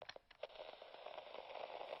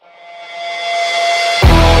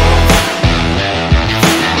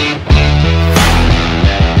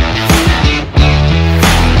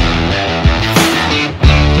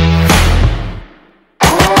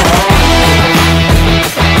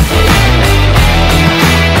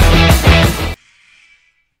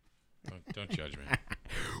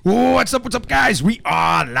What's up, guys? We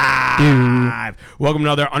are live. Welcome to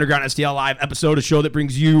another Underground STL Live episode, a show that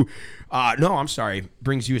brings you,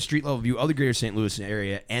 brings you a street level view of the greater St. Louis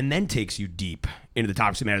area and then takes you deep into the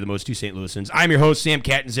topics that matter the most to St. Louisans. I'm your host, Sam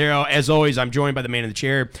Catanzaro. As always, I'm joined by the man in the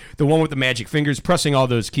chair, the one with the magic fingers, pressing all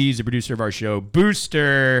those keys, the producer of our show,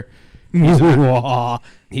 Booster. This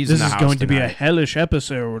is going to be a hellish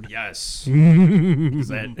episode. Yes. You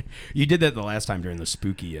did that the last time during the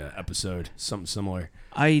spooky episode, something similar.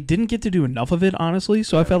 I didn't get to do enough of it, honestly,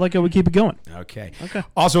 so I felt like I would keep it going. Okay.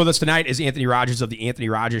 Also with us tonight is Anthony Rogers of The Anthony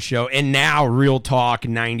Rogers Show, and now Real Talk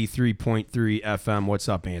 93.3 FM. What's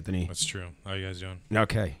up, Anthony? That's true. How you guys doing?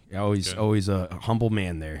 Okay. Always a humble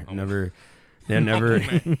man there. Never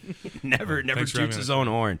toots his own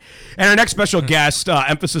horn. And our next special guest,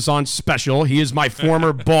 emphasis on special. He is my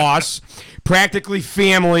former boss, practically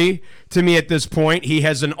family to me at this point. He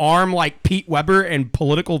has an arm like Pete Weber and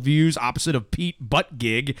political views opposite of Pete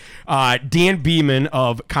Buttigieg. Dan Beeman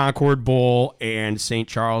of Concord Bowl and St.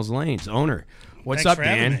 Charles Lanes, owner. What's up,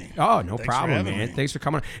 Dan? Oh, no problem, man. Thanks for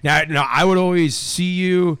coming. Now, I would always see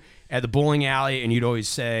you at the bowling alley, and you'd always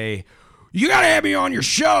say, "You got to have me on your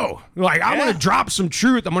show. Like, I'm going to drop some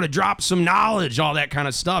truth. I'm going to drop some knowledge, all that kind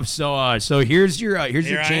of stuff." So here's your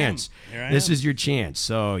chance. This is your chance.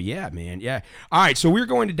 So, yeah, man. Yeah. All right. So we're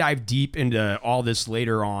going to dive deep into all this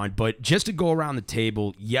later on. But just to go around the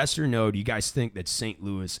table, yes or no, do you guys think that St.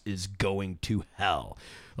 Louis is going to hell?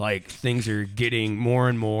 Like, things are getting more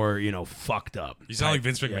and more, fucked up. You sound like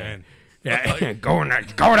Vince McMahon. Yeah, go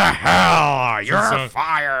to hell. You're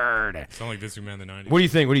fired. Sound like Vince McMahon in the 90s. What do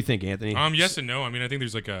you think, Anthony? Yes and no. I mean, I think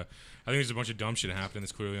there's a bunch of dumb shit happening.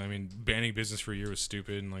 That's clearly. I mean, banning business for a year was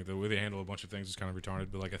stupid, and like the way they handle a bunch of things is kind of retarded.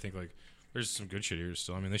 But like, I think there's some good shit here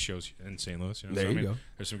still. I mean, this show's in St. Louis. There you go.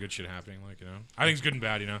 There's some good shit happening. I think it's good and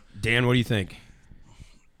bad. Dan, what do you think?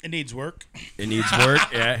 It needs work. It needs work.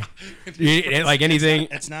 Yeah. Like anything.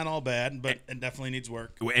 It's not all bad, but it definitely needs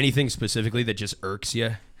work. Anything specifically that just irks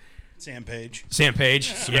you? Sam Page.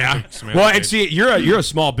 Yeah. Well, and see, you're a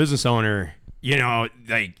small business owner.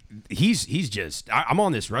 Like he's just. I'm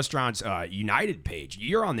on this Restaurants United page.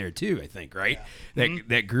 You're on there too, I think, right? Yeah.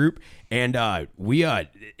 That group, and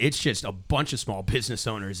it's just a bunch of small business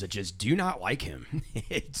owners that just do not like him.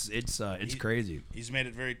 It's crazy. He's made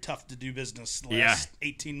it very tough to do business the last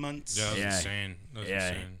 18 months. Yeah, that's insane.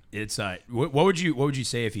 Insane. It's what would you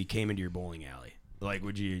say if he came into your bowling alley? Like,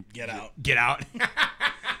 would you get out? Get out.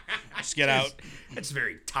 Just get out. It's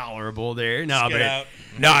very tolerable there. No,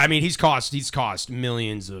 I mean he's cost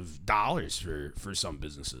millions of dollars for some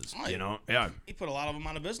businesses. Yeah. He put a lot of them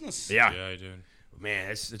out of business. Yeah, I did. Man,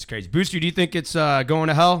 it's crazy. Booster, do you think it's going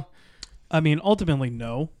to hell? I mean, ultimately,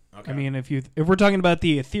 no. Okay. I mean, if we're talking about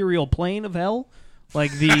the ethereal plane of hell,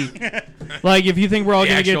 like if you think we're all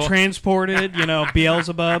going to get transported,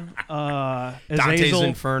 Beelzebub, Dante's Azazel,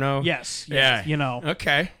 Inferno. Yes. Yeah.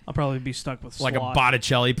 Okay. I'll probably be stuck with like Sloth. a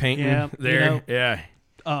Botticelli painting there.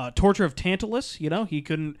 Yeah. Torture of Tantalus. He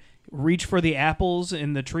couldn't reach for the apples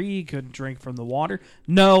in the tree. He couldn't drink from the water.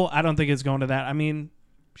 No, I don't think it's going to that. I mean,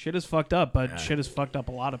 shit is fucked up, but shit is fucked up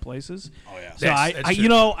a lot of places. Oh yeah. So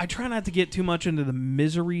I try not to get too much into the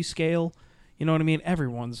misery scale. You know what I mean?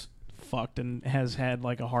 Everyone's fucked and has had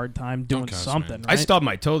like a hard time doing something. Right? I stubbed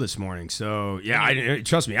my toe this morning, so yeah.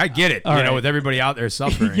 Trust me, I get it. With everybody out there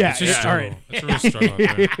suffering. Yeah, it's just struggle. It's a real struggle.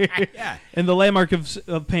 Yeah. And the landmark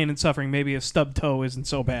of pain and suffering, maybe a stubbed toe isn't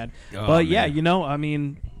so bad. Oh, but man. I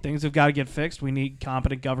mean, things have got to get fixed. We need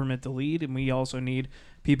competent government to lead, and we also need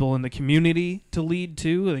people in the community to lead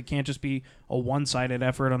too. It can't just be a one-sided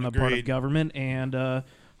effort on the part of government. And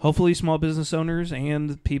hopefully, small business owners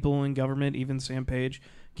and people in government, even Sam Page,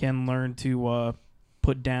 can learn to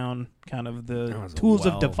put down kind of the tools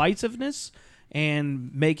of divisiveness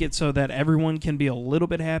and make it so that everyone can be a little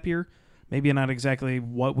bit happier. Maybe not exactly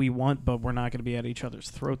what we want, but we're not going to be at each other's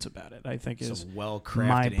throats about it. I think is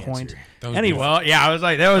my point. Anyway, well, yeah, I was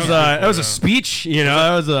like, that was a speech.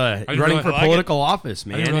 That was running for political office,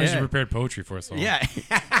 man. I didn't realize you prepared poetry for us. Though. Yeah.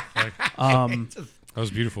 That was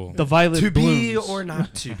beautiful. The violet to blooms. be or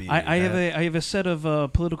not to be. I have a set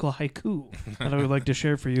of political haiku that I would like to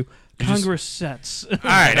share for you. Congress sets. All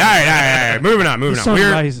right. Moving on.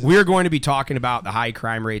 We're going to be talking about the high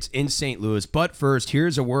crime rates in St. Louis. But first,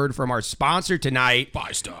 here's a word from our sponsor tonight.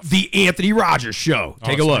 Buy stuff. The Anthony Rogers Show.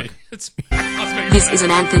 Take a look. This is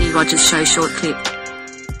an Anthony Rogers Show short clip.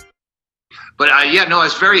 But I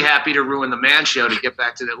was very happy to ruin the man show to get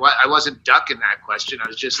back to that. I wasn't ducking that question. I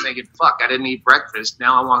was just thinking, fuck, I didn't eat breakfast.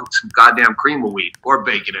 Now I want some goddamn cream of wheat or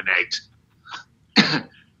bacon and eggs.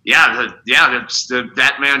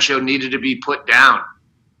 That man show needed to be put down.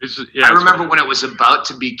 I remember when it was about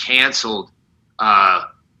to be canceled.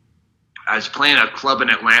 I was playing a club in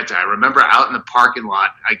Atlanta. I remember out in the parking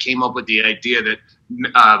lot, I came up with the idea that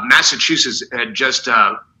Massachusetts had just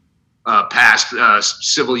passed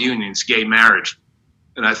civil unions, gay marriage.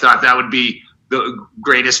 And I thought that would be the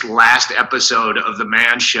greatest last episode of the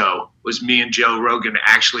Man Show, was me and Joe Rogan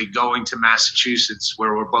actually going to Massachusetts,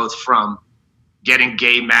 where we're both from, getting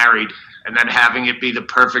gay married, and then having it be the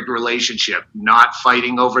perfect relationship, not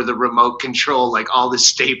fighting over the remote control like all the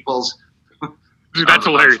staples. Dude, that's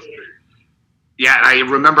hilarious. Yeah, I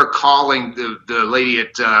remember calling the lady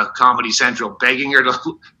at Comedy Central, begging her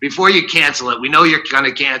to, before you cancel it, we know you're going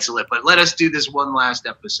to cancel it, but let us do this one last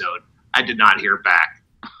episode. I did not hear back.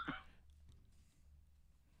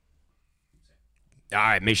 All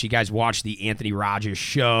right, make sure you guys watch the Anthony Rogers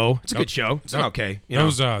show. It's a good show. It's okay. That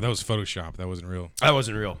was Photoshop. That wasn't real. That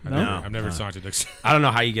wasn't real. No. I've never talked to Doug. I don't know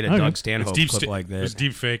how you get a Doug Stanhope deep clip like It was that.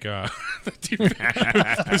 deep fake.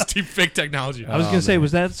 It was deep fake technology. I was gonna say,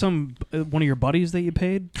 was that some one of your buddies that you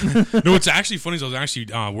paid? No, what's actually funny is I was actually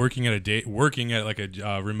working at like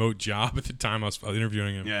a remote job at the time I was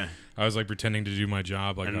interviewing him. Yeah. I was like pretending to do my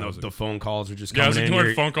job, like, And the phone calls are just Yeah, I coming was in.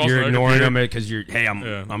 ignoring phone calls You're on the ignoring computer. them because you're. Hey,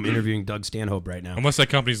 I'm interviewing Doug Stanhope right now. Unless that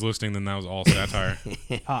company's listening, then that was all satire.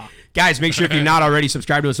 Guys, make sure if you're not already,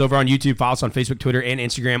 subscribe to us over on YouTube. Follow us on Facebook, Twitter, and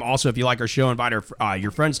Instagram. Also, if you like our show, invite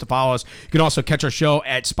your friends to follow us. You can also catch our show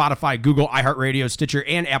at Spotify, Google, iHeartRadio, Stitcher,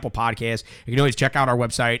 and Apple Podcasts. You can always check out our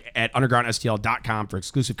website at undergroundstl.com for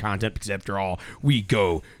exclusive content, because after all, we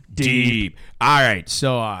go deep. All right,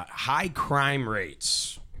 so high crime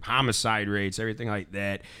rates, homicide rates, everything like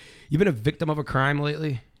that. You been a victim of a crime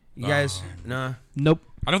lately? You guys? No? Nope.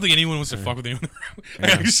 I don't think anyone wants to fuck with anyone.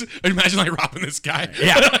 I just imagine like robbing this guy.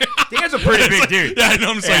 Yeah. Dan's a pretty big dude. Yeah, I know.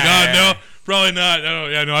 I'm just like, Yeah. no, probably not.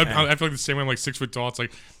 I feel like the same way. I'm like 6 foot tall. It's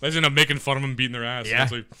like let's end up making fun of him, beating their ass. Yeah,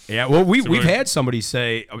 It's like, yeah. Well, we've similar. had somebody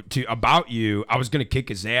say about you, I was gonna kick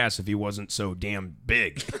his ass if he wasn't so damn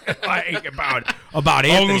big. Like about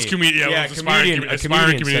Anthony. those comedian- yeah, those aspiring a aspiring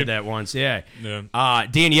comedian comedian. said that once. Yeah. Yeah.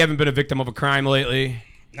 Dan, you haven't been a victim of a crime lately?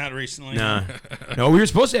 Not recently. No. No, we were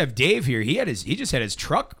supposed to have Dave here. He just had his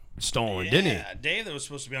truck stolen, didn't he? Yeah, Dave that was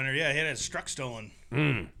supposed to be on here. Yeah, he had his truck stolen.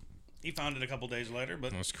 He found it a couple days later,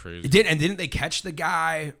 but That's crazy. Didn't they catch the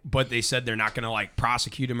guy? But they said they're not gonna like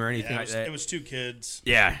prosecute him or anything like that. it was 2 kids.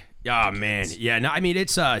 Yeah. Oh man. Yeah. No. I mean,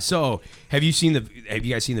 it's So, have you guys seen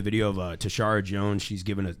the video of Tashara Jones? She's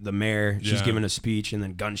giving the mayor. She's Yeah. giving a speech, and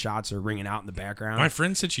then gunshots are ringing out in the background. My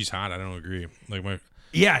friend said she's hot. I don't agree. Like my.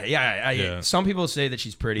 Yeah. Some people say that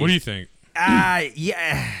she's pretty. What do you think?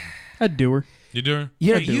 Yeah. I'd do her. You do her?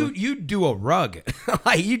 You know, I'd do it. you do a rug,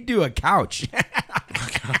 like you do a couch.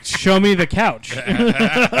 Show me the couch. All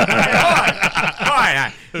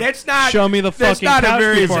right, that's not. Show me the That's fucking not a couch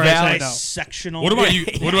very before I say valid. no. Sectional. What about you?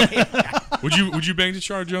 What about, would you bang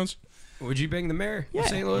Tashara Jones? Would you bang the mayor of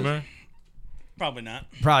St. Louis? Okay. Probably not.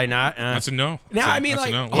 Probably not. That's a no. No, I mean, That's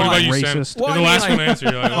a like, no. What about you, Sam? racist. Well, You're the I last mean, one to answer.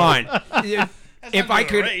 You're like, Fine. If not I a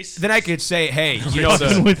could, race. then I could say, hey, you know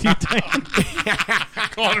Fucking the. with you, Dan.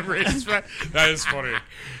 call him racist. Man. That is funny.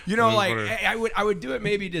 You know, That is like funny. I would do it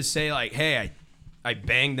maybe to say like, hey, I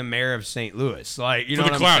banged the mayor of St. Louis, like you know For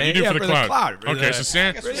the what clout. I'm saying? You do Yeah, for the clout. For Okay, the- so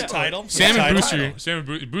Sam, For the title. Sam For the and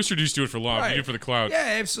title. Booster just do it for love. Right. You do it for the clout.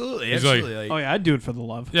 Yeah, absolutely, He's like- absolutely. Oh yeah, I'd do it for the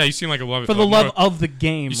love. Yeah, you seem like a love. For the love of the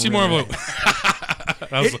game. You seem more of really. a.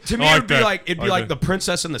 To me, it'd be like the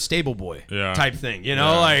princess and the stable boy Yeah. type thing, you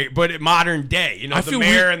know, Yeah. like but in modern day, you know, I the feel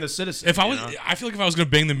mayor weird- and the citizen. If I you was, know? I feel like if I was gonna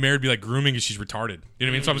bang the mayor, it'd be like grooming because she's retarded. You know what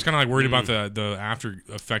I mean? So I was kind of like worried about the after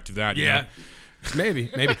effect of that. you yeah. know? Maybe.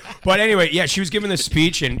 But anyway, yeah, she was giving this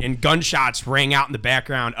speech and gunshots rang out in the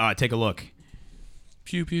background. Take a look.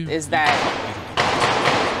 Pew pew. Is that?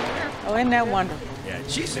 Oh, isn't that wonderful? Yeah,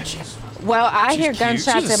 she's Well, I hear cute.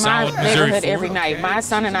 gunshots She's a in my solid neighborhood Missouri every Ford, night. okay. My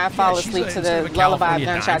son and I fall she's asleep a- to instead the of a lullaby of California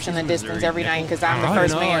dime, gunshots she's in the a distance Missouri every night because I'm Oh, the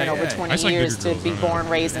first no, mayor in over yeah. 20 I just like years bigger to be girls. born,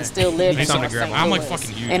 raised, and still live They in sound North like St. I'm like Louis.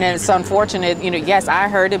 fucking huge. And it's unfortunate, yes, I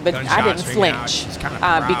heard it, but I Gunshots didn't ring out. flinch She's kinda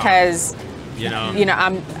proud. because, you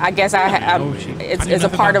know. I guess it's a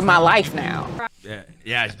part of my life now.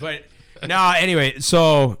 Yeah, but no, anyway,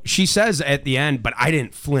 so she says at the end, but I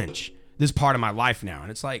didn't flinch. This is part of my life now.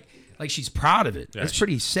 And it's like she's proud of it. Yeah, It's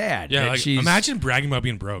pretty sad. Yeah, that like, she's, imagine bragging about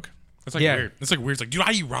being broke. That's like Yeah. weird. That's like weird. It's like, dude,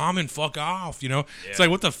 I eat ramen. Fuck off. You know. It's like,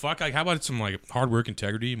 what the fuck? Like, how about some like hard work,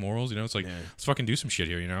 integrity, morals? You know. It's like, let's fucking do some shit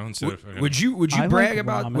here. You know. Instead of Would you I brag like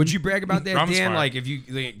about ramen. would you brag about that, Ramen's Dan? fire. Like if you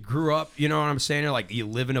grew up, you know what I'm saying? Or like you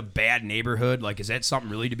live in a bad neighborhood, like is that something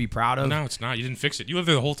really to be proud of? No, it's not. You didn't fix it. You lived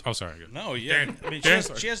there the whole. Oh, sorry. No, yeah. I mean,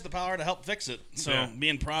 she has the power to help fix it. So Yeah.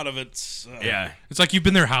 being proud of it's. Yeah. It's like you've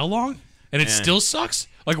been there how long, and it still sucks.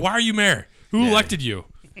 Like, why are you mayor? Who elected you?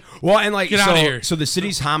 Well, and like Get so, outta here. so the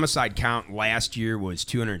city's homicide count last year was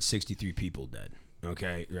 263 people dead.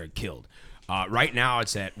 Okay, or killed. Right now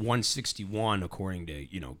it's at 161 according to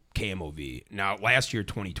KMOV. Now last year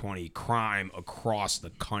 2020 crime across the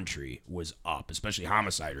country was up, especially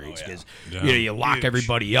homicide rates because you lock Huge.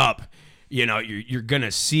 everybody up. You're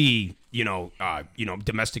gonna see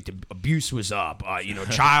domestic abuse was up.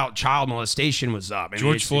 Child molestation was up. I mean,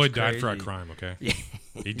 George it's Floyd died for a crazy. crime. Okay,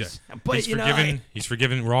 he died. But, he's forgiven. He's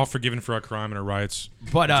forgiven. We're all forgiven for our crime and our riots.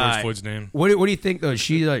 But in George Floyd's name. What do you think though?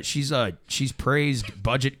 She's praised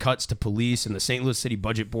budget cuts to police, and the St. Louis City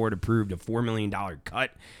Budget Board approved a $4 million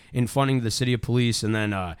cut in funding the city of police, and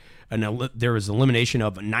then there was elimination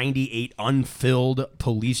of 98 unfilled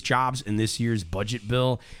police jobs in this year's budget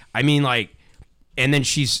bill. I mean, like, and then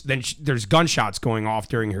there's gunshots going off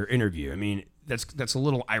during her interview. I mean, that's a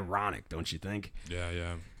little ironic, don't you think?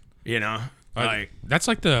 Yeah. Like That's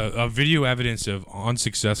like the video evidence of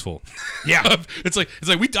unsuccessful. Yeah. it's like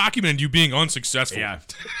we documented you being unsuccessful. Yeah.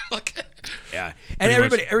 Like, yeah. And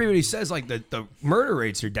everybody says like the murder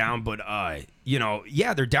rates are down, but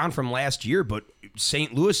they're down from last year, but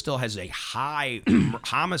St. Louis still has a high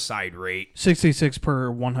homicide rate. 66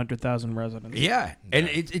 per 100,000 residents. Yeah. And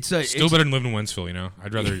it's still better than living in Wentzville,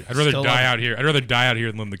 I'd rather die out here. I'd rather die out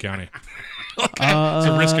here than live in the county. It's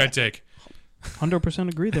a risk I take. 100%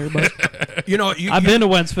 agree there, but I've been to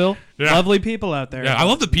Wentzville. Yeah. Lovely people out there. Yeah, I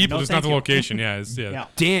love the people, No, just not thank the you. location. Yeah,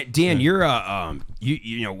 yeah. Dan, you're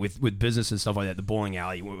with business and stuff like that. The bowling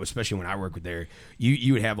alley, especially when I work with there,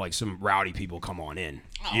 you would have like some rowdy people come on in.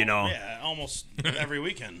 Yeah, almost every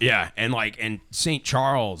weekend. Yeah, and St.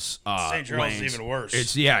 Charles. St. Charles lanes, is even worse.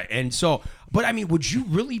 It's and so. But I mean, would you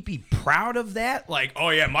really be proud of that? Like, oh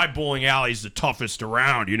yeah, my bowling alley is the toughest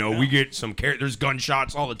around. We get some care. There's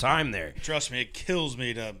gunshots all the time there. Trust me, it kills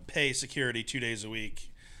me to pay security 2 days a week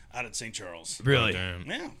out at St. Charles. Really? Damn.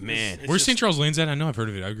 Yeah, Man. it's Where's just- St. Charles Lane's at? I know I've heard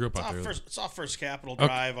of it. I grew up out there. It's off First Capitol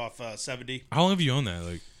Drive off 70. How long have you owned that?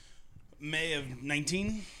 Like May of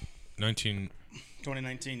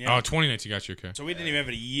 2019. Yeah. Oh, 2019. Got you. Okay. So we didn't even have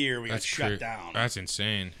it a year. We got shut down. That's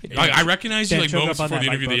insane. I recognized you Dan like choked moments up on before the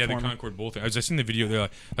that interview. mic They had the for me. Concord Bowl thing. I seen the video. They're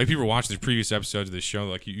like people were watching the previous episodes of this show.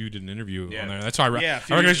 Like you did an interview on there. That's how I Yeah, a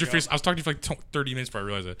few I recognized years your ago. face. I was talking to you for like 30 minutes before I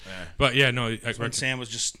realized it. But yeah, no. When Sam was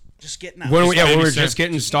just getting out. When we baby were Sam. just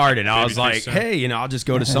getting started, I was like, Sam. hey, I'll just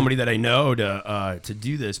go to somebody that I know to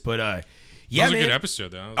do this. But yeah, That was man. a good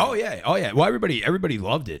episode though. Oh yeah. Well, everybody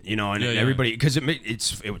loved it, and Yeah. everybody because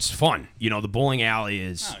it was fun. The bowling alley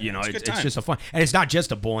is it's a good it's time. just a fun, and it's not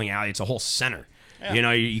just a bowling alley; it's a whole center.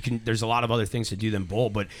 Yeah. You can. There's a lot of other things to do than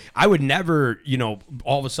bowl, but I would never,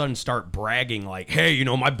 all of a sudden start bragging like, hey,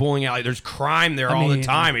 my bowling alley. There's crime there all the mean-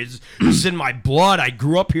 time. It's in my blood. I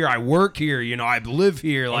grew up here. I work here. I live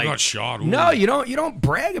here. Like, got shot. Ooh. no, you don't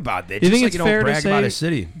brag about that. Do you Just think like it's you fair don't to brag say? about a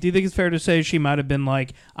city. Do you think it's fair to say she might have been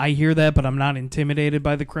like, "I hear that, but I'm not intimidated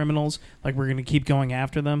by the criminals. Like we're gonna keep going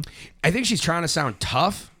after them." I think she's trying to sound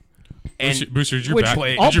tough. And Booster, did your which back,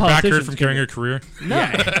 way- did your back hurt politicians from can carrying be- her career?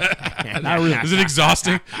 Not really. Is it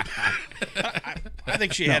exhausting? I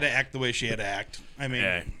think she had to act the way she had to act. I mean,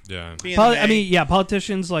 Yeah. being the I Bay- mean, yeah,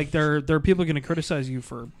 politicians like there are people going to criticize you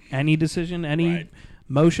for any decision, any Right.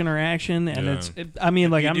 motion or action, and Yeah. I'm you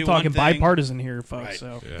talking do one thing- bipartisan here, folks. Right.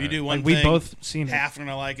 So If you do one like we thing, both seen it. half are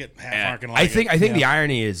gonna like it, half Yeah. aren't gonna like it. I think the Yeah.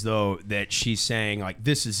 irony is though that she's saying like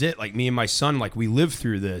this is it, like me and my son, like we lived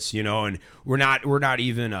through this, and we're not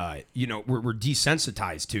even we're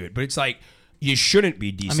desensitized to it, but it's like you shouldn't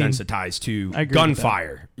be desensitized to I agree with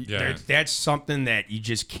gunfire. Yeah. That's something that you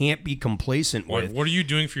just can't be complacent with. What are you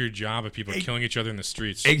doing for your job if people are killing each other in the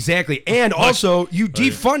streets? Exactly. And also, you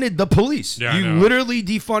defunded the police. Yeah, I you know. literally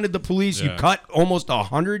defunded the police. You Yeah. cut almost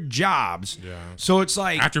 100 jobs. Yeah. So it's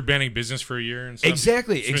like After banning business for a year and stuff.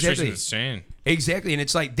 Exactly, This administration's exactly. insane. Exactly, and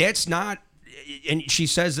it's like that's not. And she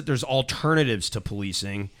says that there's alternatives to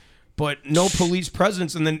policing, but no police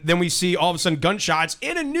presence. And then we see all of a sudden gunshots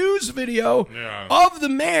in a news video Yeah. of the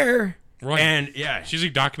mayor. Right. And yeah, She's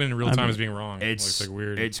like documented in real time as being wrong. it's like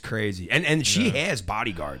weird. It's crazy, and she has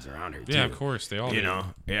bodyguards around her. Too, yeah, of course they all. You do. know,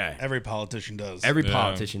 yeah. Every politician does. Every Yeah.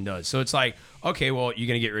 politician does. So it's like, okay, well, you're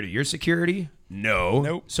gonna get rid of your security? No.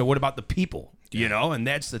 Nope. So what about the people? And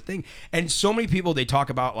that's the thing. And so many people they talk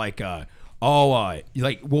about like,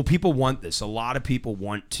 well, people want this. A lot of people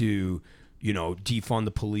want to, defund the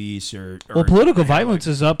police or Well, political violence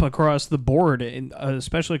is up across the board,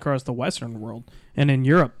 especially across the Western world and in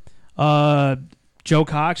Europe. Joe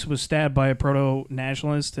Cox was stabbed by a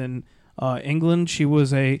proto-nationalist in England. She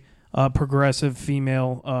was a progressive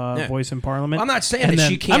female voice in Parliament. I'm not saying And that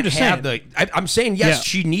then- she can't I'm just have saying, I'm saying yes, Yeah.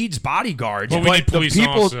 she needs bodyguards, Well, but we need the police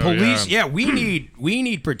people, also, police, yeah. we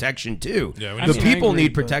need protection too. Yeah, we the need- I mean, I people agree,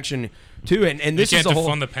 need but- protection too, and They this can't is a whole.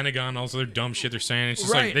 defund the Pentagon. Also, their dumb shit they're saying. It's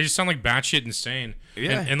just Right. like they just sound like batshit insane.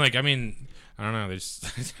 Yeah. And like I mean, I don't know. They just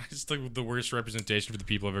it's like the worst representation for the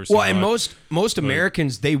people I've ever seen. Well, in and my life. most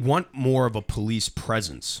Americans, they want more of a police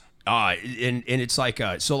presence. And it's like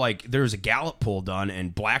so like there was a Gallup poll done,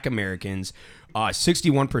 and Black Americans,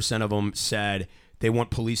 61% of them said they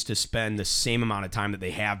want police to spend the same amount of time that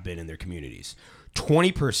they have been in their communities.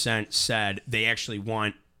 20% said they actually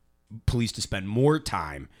want police to spend more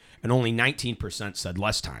time, and only 19% said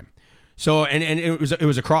less time. So and it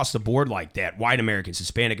was across the board like that. White Americans,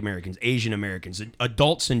 Hispanic Americans, Asian Americans,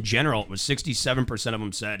 adults in general. It was 67% of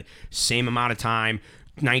them said same amount of time.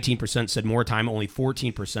 19% said more time. Only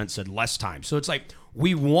 14% said less time. So it's like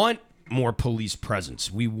we want more police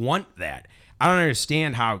presence. We want that. I don't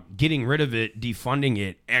understand how getting rid of it, defunding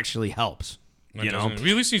it, actually helps. It doesn't.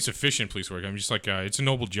 We at least need sufficient police work. I'm just like, it's a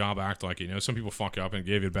noble job. Act like it. You know, some people fuck up and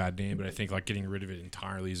gave it a bad name, but I think like getting rid of it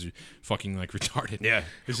entirely is fucking like retarded. Yeah.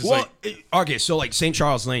 It's just Well, like okay, so like St.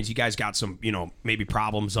 Charles Lanes, you guys got some, maybe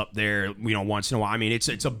problems up there, once in a while. I mean, it's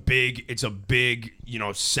a big,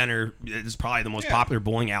 center. It's probably the most popular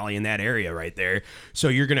bowling alley in that area right there. So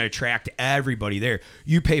you're going to attract everybody there.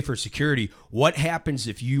 You pay for security. What happens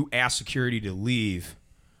if you ask security to leave?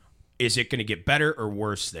 Is it going to get better or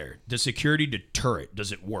worse there? Does security deter it?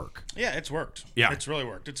 Does it work? Yeah, it's worked. Yeah. It's really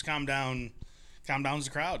worked. It's calmed down the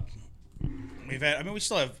crowd. We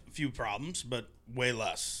still have a few problems, but way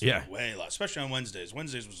less. Yeah. Way less. Especially on Wednesdays.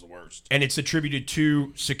 Wednesdays was the worst. And it's attributed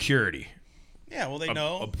to security, Yeah, well, they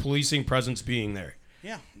know. a policing presence being there.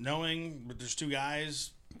 Yeah, knowing but there's two guys.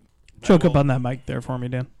 that Choke up will- on that mic there for me,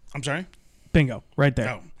 Dan. I'm sorry? Bingo, right there.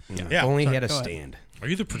 Oh. Yeah. Yeah, If only he sorry, had a go ahead. stand. are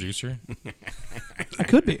you the producer? It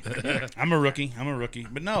could be. I'm a rookie.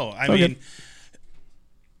 But no, I Okay. mean,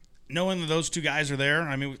 knowing that those two guys are there,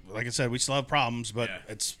 I mean, like I said, we still have problems, but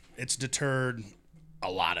it's deterred a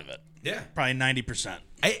lot of it. Yeah. Probably 90%.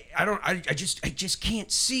 I just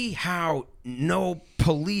can't see how no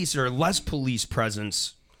police or less police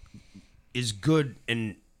presence is good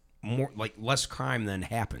and more like less crime than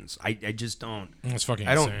happens. I just don't. That's fucking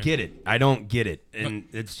I don't insane. get it. I don't get it. And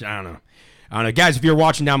it's I don't know, guys. If you're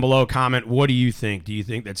watching down below, comment. What do you think? Do you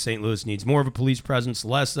think that St. Louis needs more of a police presence,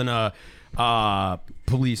 less than a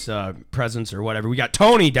police presence, or whatever? We got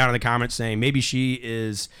Tony down in the comments saying maybe she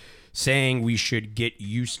is saying we should get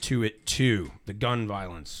used to it too. The gun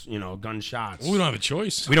violence, gunshots. Well, we don't have a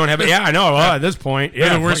choice. We don't have it. Yeah, I know. Well, at this point, They're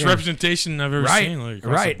yeah, the worst fucking- representation I've ever Right, seen. Like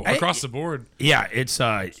right. across the board. Yeah, it's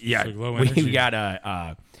like low we energy.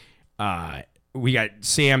 got we got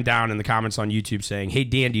Sam down in the comments on YouTube saying, "Hey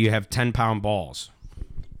Dan, do you have 10-pound balls?"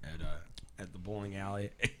 At the bowling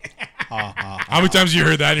alley. How many times have you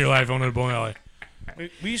heard that in your life owning a bowling alley?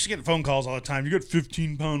 We used to get phone calls all the time. You got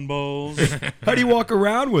 15-pound balls. How do you walk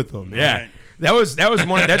around with them? Yeah. Right. That's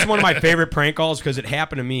one of my favorite prank calls because it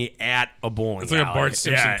happened to me at a bowling It's like a alley. Bart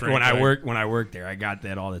Simpson yeah, prank, when I right? worked there, I got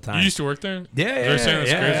that all the time. You used to work there? Yeah, They're saying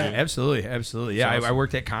that's yeah, crazy. absolutely. Yeah, That's I awesome.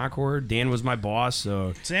 worked at Concord. Dan was my boss,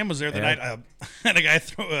 so Sam was there the night had a guy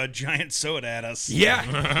throw a giant soda at us.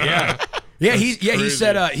 yeah. He crazy.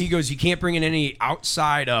 said he goes, you can't bring in any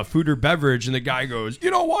outside food or beverage, and the guy goes, you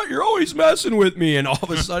know what, you're always messing with me, and all of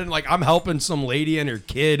a sudden, like, I'm helping some lady and her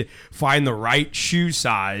kid find the right shoe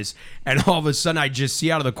size, and all of a sudden I just see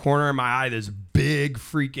out of the corner of my eye this big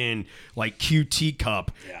freaking like QT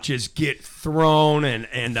cup just get thrown and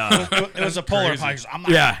It was a polar pop. He goes, I'm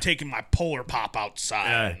not taking my polar pop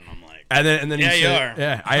outside. And I'm like, and then he Yeah, you said, are.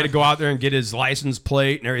 yeah, I had to go out there and get his license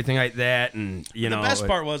plate and everything like that, and the best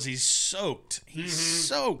part was he soaked. He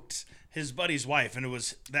soaked his buddy's wife, and it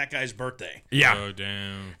was that guy's birthday. yeah. Oh, damn.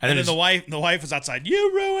 And And then his- the wife was outside.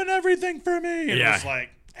 You ruin everything for me. And it Yeah. was like,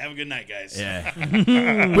 have a good night, guys. yeah.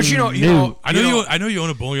 But you know, I know you own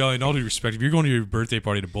a bowling alley. In all due respect, if you're going to your birthday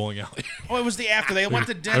party at a bowling alley, Well, it was the after. They went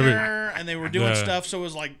to dinner, and they were doing Yeah. stuff, so it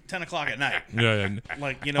was like 10 o'clock at night. yeah.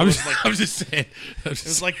 Like, it I'm was just, like I'm just saying. it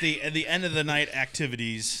was like the end of the night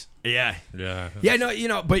activities. yeah. Yeah.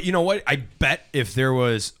 No, but you know what? I bet if there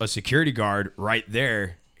was a security guard right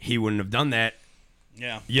there, he wouldn't have done that.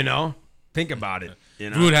 Yeah. Think about it.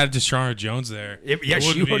 If we would have had Deshaun Jones there, Yeah, it she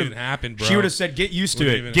wouldn't would even have happened, bro. She would have said, "Get used to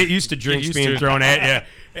Wouldn't it. even- Get used to drinks used being to it." thrown at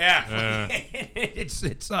you." Yeah.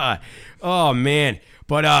 It's oh man,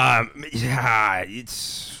 but yeah,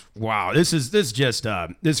 it's wow. This is just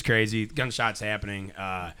this is crazy. Gunshots happening.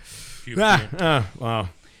 Well,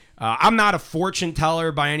 I'm not a fortune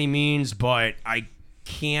teller by any means, but I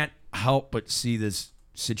can't help but see this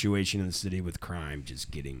situation in the city with crime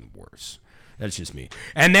just getting worse. That's just me.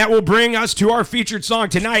 And that will bring us to our featured song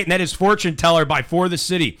tonight, and that is Fortune Teller by For the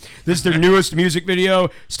City. This is their newest music video.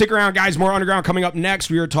 Stick around, guys. More Underground coming up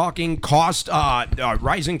next. We are talking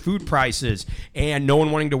rising food prices and no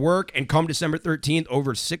one wanting to work. And come December 13th,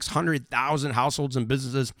 over 600,000 households and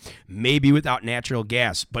businesses may be without natural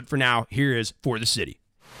gas. But for now, here is For the City.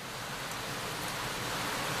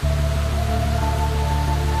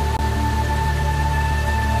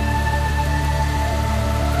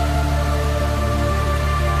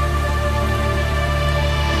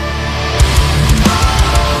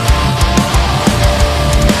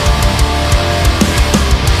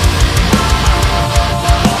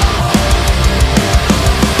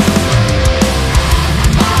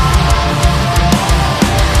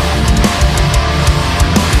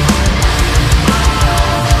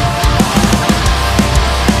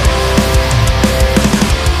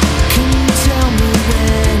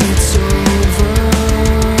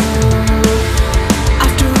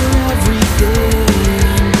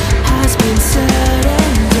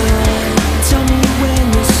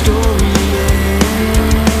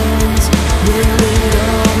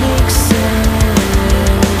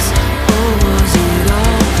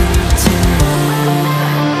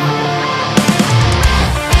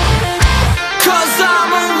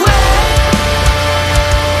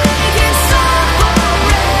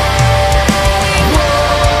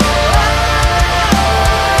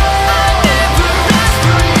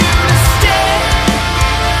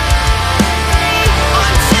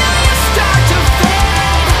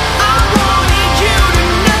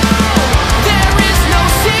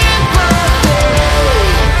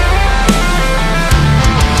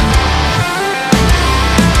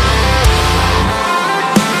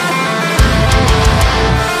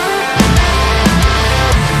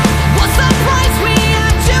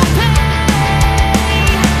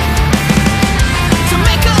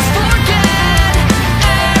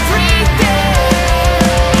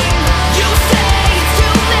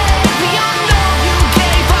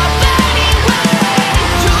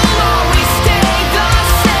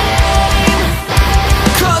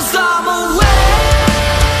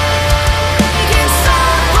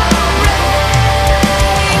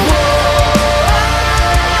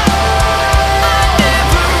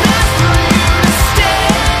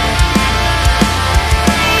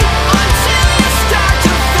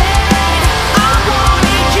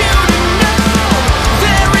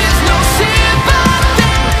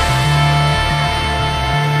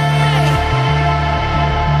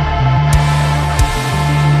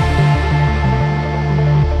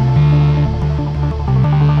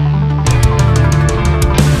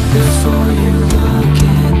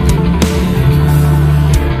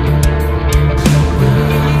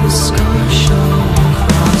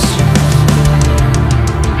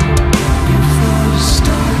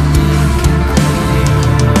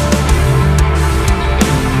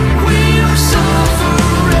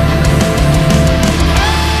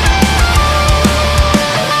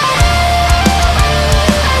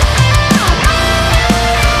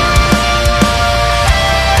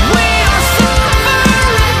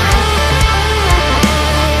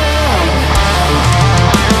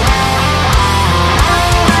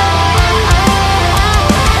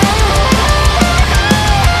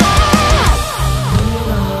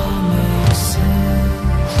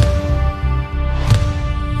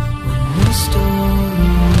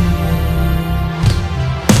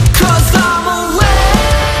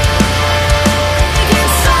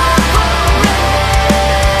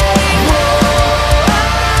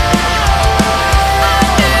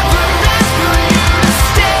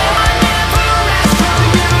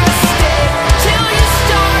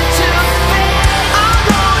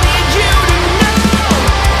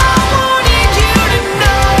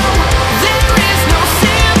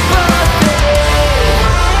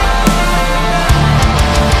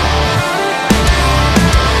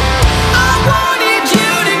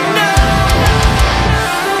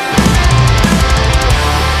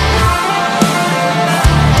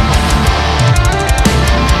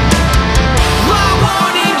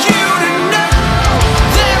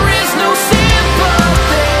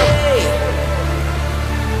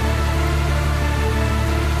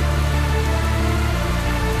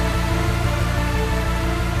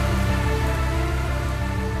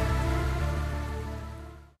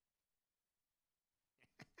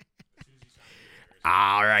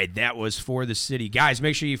 All right, that was For the City. Guys,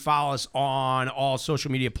 make sure you follow us on all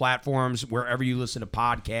social media platforms, wherever you listen to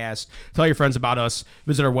podcasts. Tell your friends about us.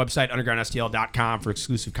 Visit our website, undergroundstl.com, for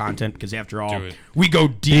exclusive content, because after all, we go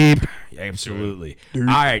deep. Yeah, absolutely. All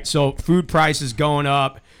right, so food prices going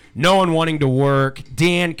up. no one wanting to work.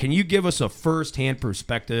 Dan, can you give us a first-hand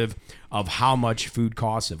perspective of how much food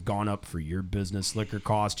costs have gone up for your business, liquor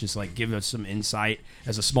costs? Just like give us some insight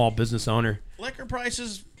as a small business owner. Liquor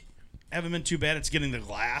prices haven't been too bad. It's getting the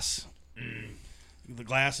glass. The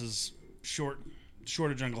glass is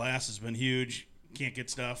shortage on glass has been huge. Can't get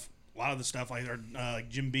stuff. A lot of the stuff like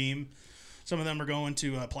Jim Beam, some of them are going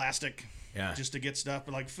to plastic just to get stuff.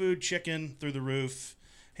 But like food, chicken through the roof,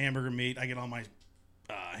 hamburger meat. I get all my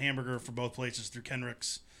hamburger for both places through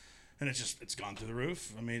Kenrick's, and it's gone through the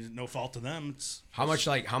roof. I mean, no fault to them. How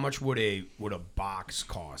much would a box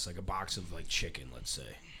cost? Like a box of like chicken, let's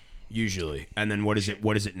say, usually, and then what is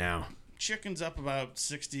it now? Chicken's up about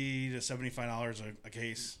 $60 to $75 a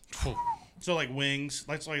case. So like wings,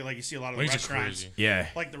 like you see a lot of the restaurants. Yeah.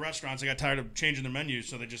 Like the restaurants, they got tired of changing their menus,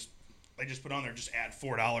 so they just put on there, just add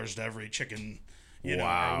 $4 to every chicken,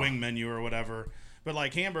 or wing menu or whatever. But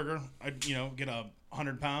like hamburger, I'd get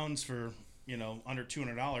 100 pounds for under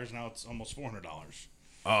 $200. Now it's almost $400.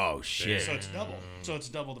 Oh shit! So it's double. So it's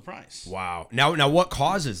double the price. Wow. Now what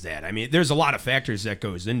causes that? I mean, there's a lot of factors that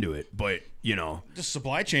goes into it, but just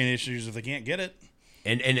supply chain issues if they can't get it.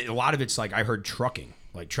 And a lot of it's like I heard trucking.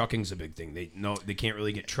 Like trucking's a big thing. They can't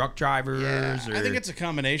really get truck drivers. Yeah, I think it's a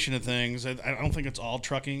combination of things. I don't think it's all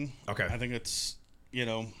trucking. Okay. I think it's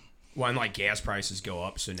Well, and like gas prices go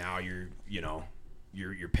up, so now you're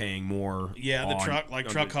paying more. Yeah, the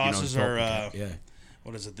truck costs are.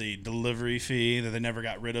 What is it? The delivery fee that they never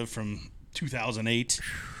got rid of from 2008.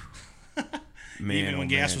 Even when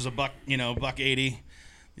gas was $1.80,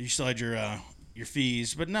 you still had your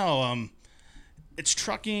fees. But no, it's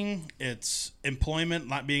trucking, it's employment,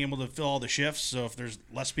 not being able to fill all the shifts. So if there's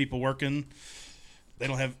less people working, they're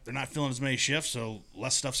not filling as many shifts, so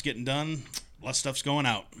less stuff's getting done, less stuff's going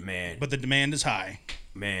out. Man, but the demand is high.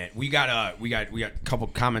 Man, we got a couple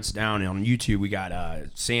comments down on YouTube. We got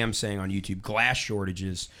Sam saying on YouTube, glass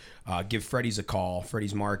shortages. Give Freddy's a call.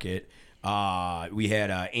 Freddy's Market. We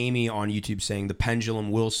had Amy on YouTube saying the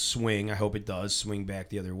pendulum will swing. I hope it does swing back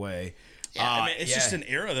the other way. Yeah, it's just an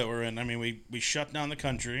era that we're in. I mean, we shut down the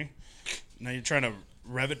country. Now you're trying to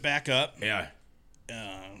rev it back up. Yeah.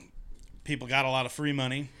 People got a lot of free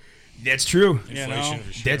money. That's true.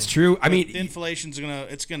 That's true. I mean, the inflation's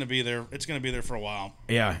gonna be there. It's gonna be there for a while.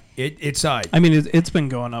 Yeah, it's. I mean, it's been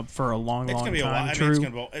going up for a long it's time. Gonna be a while. True. I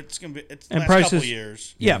mean, it's gonna be. It's and last prices, couple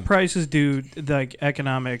years. Yeah, prices do like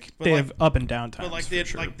economic. But they have up and down times. But like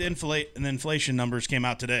the inflation numbers came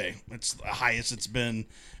out today. It's the highest it's been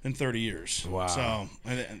in 30 years. Wow. So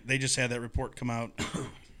they just had that report come out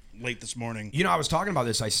late this morning. I was talking about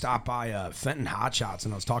this. I stopped by Fenton Hot Shots,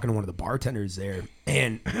 and I was talking to one of the bartenders there,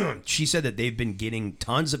 and she said that they've been getting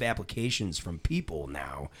tons of applications from people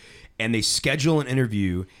now, and they schedule an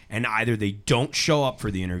interview, and either they don't show up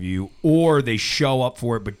for the interview, or they show up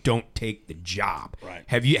for it but don't take the job. Right.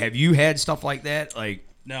 Have you had stuff like that? Like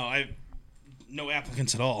no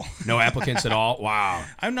applicants at all. No applicants at all? Wow.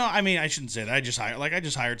 I shouldn't say that. I just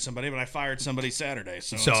hired somebody, but I fired somebody Saturday.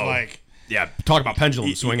 So it's like. Yeah, talk about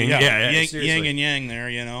pendulum swinging. Yeah, yin and yang there,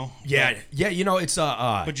 Yeah, it's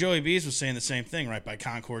But Joey B's was saying the same thing right by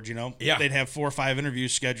Concord. Yeah, they'd have 4 or 5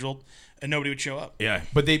 interviews scheduled, and nobody would show up. Yeah,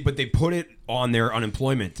 but they put it on their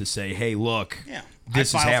unemployment to say, hey, look,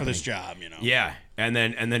 this is happening for this job. Yeah, and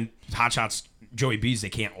then Hot Shots, Joey B's, they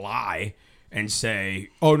can't lie and say,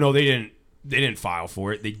 oh no, they didn't file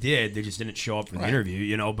for it. They did. They just didn't show up for the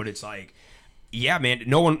interview. But it's like. Yeah, man.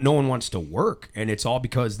 No one wants to work, and it's all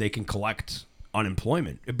because they can collect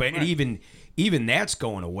unemployment. But even that's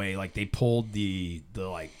going away. Like they pulled the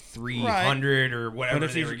like 300 or whatever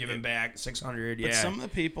they were giving back, 600. Yeah. But some of the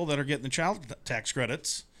people that are getting the child tax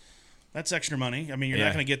credits, that's extra money. I mean, you're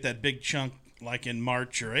not going to get that big chunk like in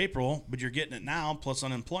March or April, but you're getting it now plus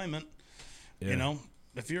unemployment. Yeah.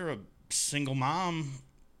 If you're a single mom,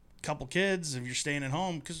 couple kids, if you're staying at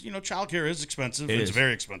home, because childcare is expensive. It's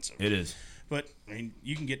very expensive. It is. But I mean,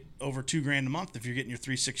 you can get over $2,000 a month if you're getting your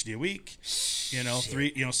 $360 a week.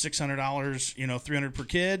 $600. $300 per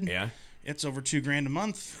kid. Yeah, it's over $2,000 a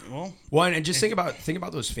month. And just think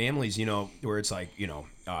about those families. Where it's like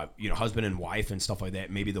husband and wife and stuff like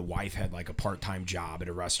that. Maybe the wife had like a part-time job at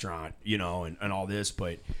a restaurant. And all this,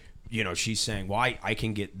 but. She's saying, well, I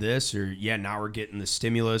can get this, or now we're getting the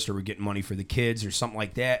stimulus, or we're getting money for the kids, or something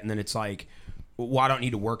like that. And then it's like, well, I don't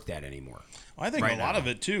need to work that anymore. Well, I think a lot of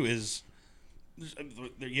it too is.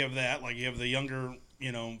 You have that, like you have the younger,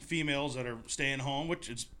 females that are staying home, which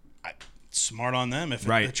is smart on them if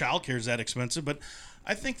the child care is that expensive. But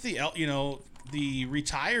I think the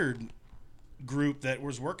retired group that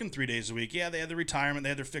was working 3 days a week, they had the retirement, they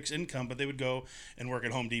had their fixed income, but they would go and work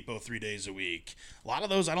at Home Depot 3 days a week. A lot of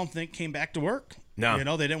those I don't think came back to work. No. You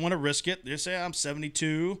know, they didn't want to risk it. They say, I'm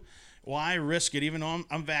 72. Why risk it even though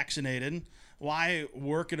I'm vaccinated? Why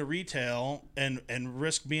work at a retail and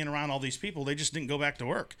risk being around all these people? They just didn't go back to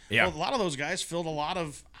work. Yeah. Well, a lot of those guys filled a lot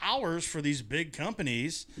of hours for these big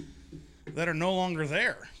companies that are no longer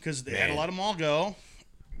there because they had to let them all go,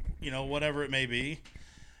 you know, whatever it may be,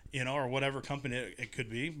 you know, or whatever company it could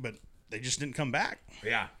be, but they just didn't come back.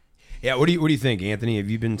 Yeah. Yeah. What do you think, Anthony? Have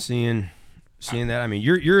you been seeing that? I mean,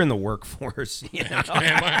 you're in the workforce. You know?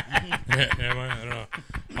 Am I? I don't know.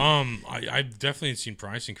 I've definitely seen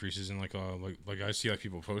price increases and like I see like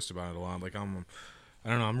people post about it a lot. Like I don't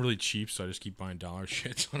know. I'm really cheap, so I just keep buying dollar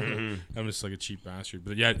shit. I don't know. I'm just like a cheap bastard.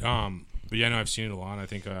 But yeah, no, I've seen it a lot. I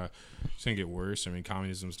think it's gonna get worse. I mean,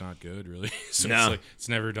 communism's not good, really. So No. it's like it's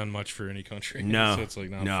never done much for any country. No, so it's like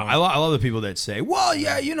not no. fun. I love the people that say, "Well,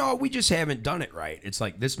 yeah, you know, we just haven't done it right." It's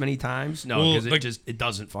like this many times. No, Well, because like, it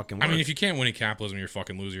doesn't fucking work. I mean, if you can't win in capitalism, you're a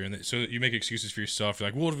fucking loser. And so you make excuses for yourself. You're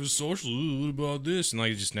like, well, if it's social, what about this? And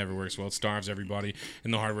like, it just never works well. It starves everybody,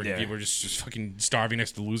 and the hardworking people are just fucking starving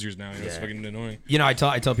next to losers now. You know, it's fucking annoying. You know, I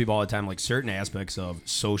tell people all the time, like certain aspects of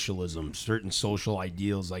socialism, certain social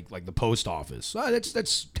ideals, like the post office.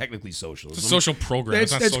 That's technically socialism. It's a social program.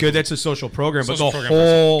 That's good. That's a social program. But the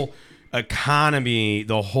whole economy,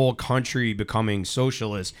 the whole country becoming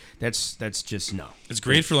socialist, that's just no. It's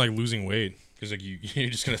great for like losing weight. Because like you're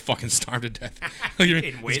just gonna fucking starve to death. Like,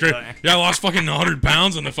 it's great. though. Yeah, I lost fucking 100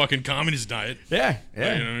 pounds on the fucking communist diet. Yeah.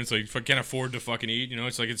 Like, you know, it's like if I can't afford to fucking eat. You know,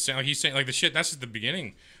 it's like he's saying like the shit. That's just the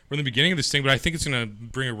beginning. We're in the beginning of this thing, but I think it's gonna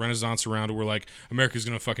bring a renaissance around to where like America's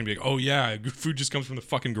gonna fucking be like, oh yeah, food just comes from the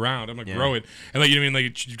fucking ground. I'm gonna grow it, and like you know what I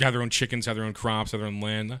mean, like you have their own chickens, have their own crops, have their own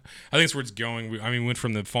land. I think that's where it's going. We went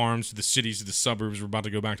from the farms to the cities to the suburbs. We're about to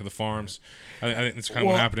go back to the farms. I think that's kind of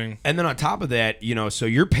what's happening. And then on top of that, you know, so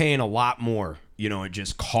you're paying a lot more. You know, it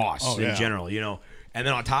just costs in general. You know. And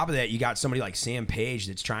then on top of that, you got somebody like Sam Page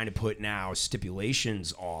that's trying to put now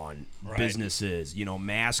stipulations on businesses, you know,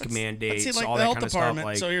 mask mandates, see, like all the that health kind of department. stuff.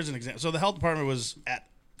 Like, So here's an example. So the health department was at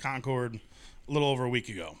Concord a little over a week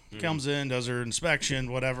ago. Comes in, does her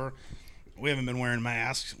inspection, whatever. We haven't been wearing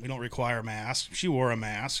masks. We don't require masks. She wore a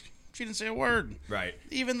mask. She didn't say a word. Right.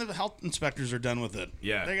 Even the health inspectors are done with it.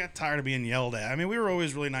 Yeah. They got tired of being yelled at. I mean, we were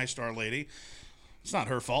always really nice to our lady. It's not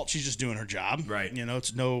her fault. She's just doing her job. Right. You know,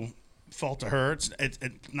 it's no fault to her. It's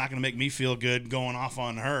not going to make me feel good going off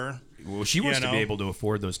on her. Well, she wants to be able to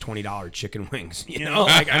afford those $20 chicken wings. You know,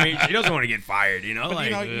 like I mean, she doesn't want to get fired. You know, But,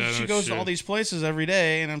 like you know, she goes to all these places every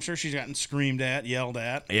day, and I'm sure she's gotten screamed at, yelled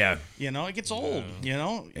at. yeah, You know, it gets old. You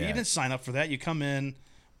know, you didn't sign up for that. You come in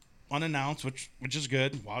unannounced, which is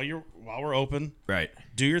good. While we're open, right.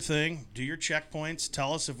 do your thing, do your checkpoints.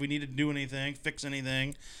 Tell us if we need to do anything, fix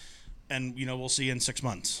anything, and you know we'll see you in 6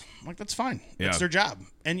 months. I'm like, that's fine. It's their job.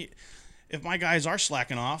 And if my guys are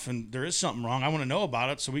slacking off and there is something wrong, I want to know about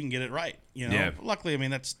it so we can get it right. You know, luckily, I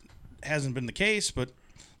mean that's hasn't been the case, but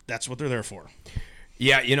that's what they're there for.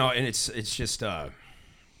 Yeah, you know, and it's just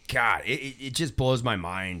God, it just blows my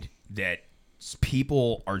mind that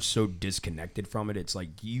people are so disconnected from it. It's like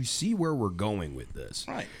you see where we're going with this,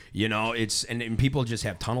 right? You know, it's and people just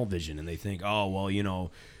have tunnel vision and they think, oh well, you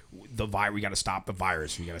know, the virus, we got to stop the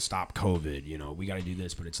virus, we got to stop COVID, you know, we got to do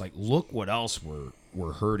this, but it's like look what else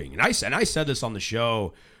we're hurting. And I said this on the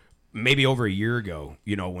show maybe over a year ago,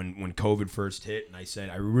 you know, when COVID first hit, and I said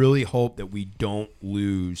I really hope that we don't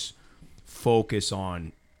lose focus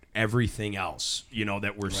on everything else, you know,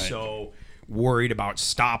 that we're so worried about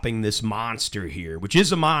stopping this monster here, which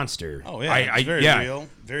is a monster. Oh yeah, it's very real,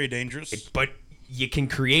 very dangerous. But you can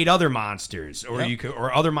create other monsters, or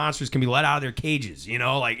or other monsters can be let out of their cages. You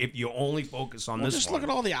know, like if you only focus on this. Just one. look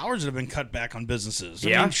at all the hours that have been cut back on businesses. I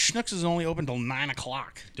Yeah, mean, Schnucks is only open till 9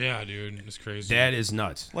 o'clock. Yeah, dude, it's crazy. That is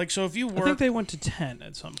nuts. Like so, if you work, I think they went to 10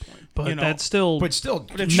 at some point, but You know, that's still, But still,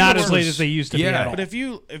 not as late as they used to be. At all. But if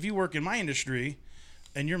you work in my industry,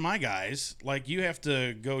 and you're my guys, like you have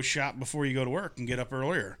to go shop before you go to work and get up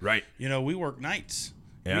earlier. Right. You know, we work nights.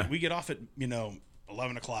 Yeah. We get off at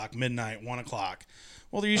 11 o'clock, midnight, 1 o'clock.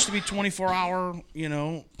 Well, there used to be 24-hour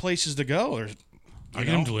places to go. I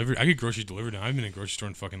get them delivered. I get groceries delivered now. I've been in a grocery store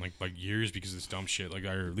in fucking like years because of this dumb shit. Like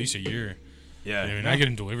or at least a year. Yeah. I mean, I get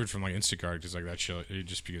them delivered from like Instacart because like that shit.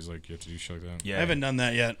 Just because like you have to do shit like that. Yeah. I haven't done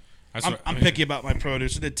that yet. I'm picky about my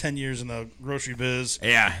produce. I did 10 years in the grocery biz.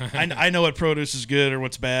 Yeah. I know what produce is good or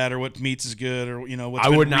what's bad or what meats is good or what's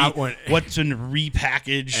what's been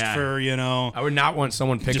repackaged for I would not want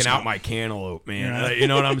someone picking out my cantaloupe, man. You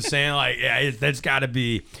know what I'm saying? Like, that's got to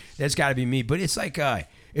be me. But it's like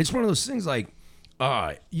it's one of those things like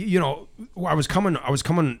I was coming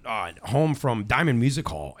home from Diamond Music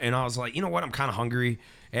Hall and I was like, you know what? I'm kind of hungry.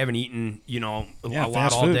 I haven't eaten, a lot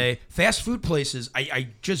fast all food. day. Fast food places, I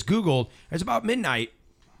just Googled, it's about midnight.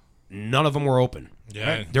 None of them were open.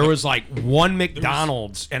 Yeah. There was like one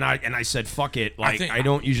McDonald's, and I said, fuck it. Like, I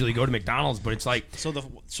don't usually go to McDonald's, but it's like.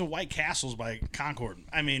 So White Castle's by Concord.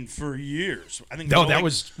 I mean, for years, I think. No, that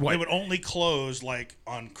was what? They would only close like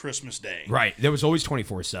on Christmas Day. Right. There was always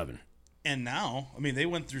 24/7. And now, I mean, they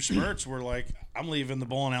went through spurts where like I'm leaving the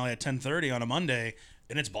bowling alley at 10:30 on a Monday,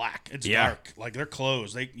 and it's black. It's dark. Like they're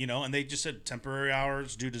closed. They, and they just said temporary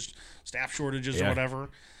hours due to staff shortages or whatever.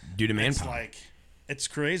 Due to manpower. It's like, it's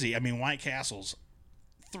crazy. I mean, White Castle's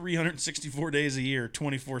 364 days a year,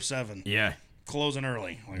 24/7. Yeah. Closing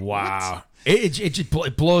early. Like, wow. It just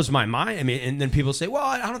it blows my mind. I mean, and then people say, well,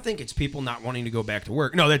 I don't think it's people not wanting to go back to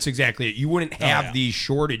work. No, that's exactly it. You wouldn't have these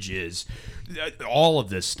shortages, all of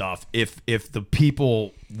this stuff, if the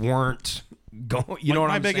people weren't going. You know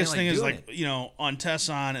what I'm saying? My biggest thing is like, on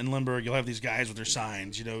Tesson and Lindbergh, you'll have these guys with their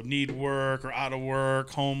signs, need work or out of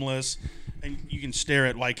work, homeless. And you can stare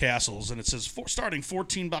at White Castles, and it says starting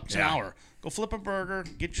 $14 an hour. Go flip a burger,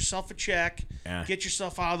 get yourself a check, get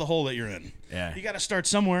yourself out of the hole that you're in. Yeah. You got to start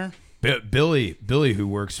somewhere. Billy, who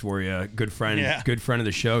works for you, good friend of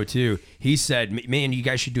the show too. He said, "Man, you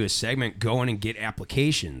guys should do a segment, go in and get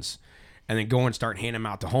applications, and then go and start handing them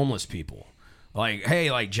out to homeless people. Like, hey,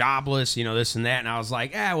 like jobless, this and that." And I was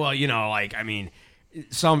like, I mean.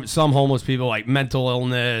 Some homeless people like mental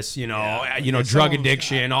illness, drug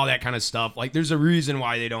addiction, all that kind of stuff. Like, there's a reason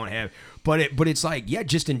why they don't have. But it's like,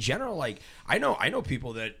 just in general, like I know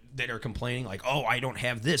people that are complaining like, oh, I don't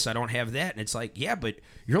have this, I don't have that, and it's like, yeah, but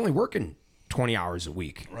you're only working 20 hours a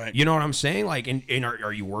week, right? You know what I'm saying? Like, and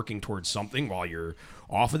are you working towards something while you're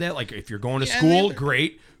off of that? Like, if you're going to school,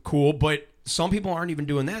 great, cool, but. Some people aren't even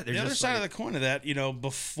doing that. They're the other side of the coin of that,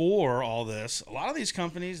 before all this, a lot of these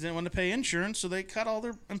companies didn't want to pay insurance, so they cut all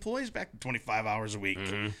their employees back to 25 hours a week.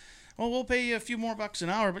 Mm-hmm. Well, we'll pay you a few more bucks an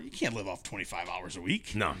hour, but you can't live off 25 hours a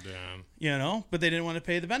week. No. But they didn't want to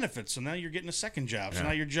pay the benefits, so now you're getting a second job. So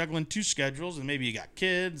now you're juggling two schedules, and maybe you got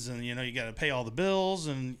kids, and, you got to pay all the bills,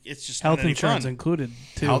 and it's just health insurance included,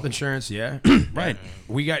 too. Health insurance, yeah. Right.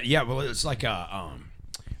 We got, it's like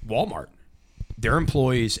Walmart. Their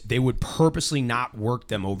employees, they would purposely not work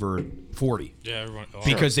them over 40. Yeah, everyone.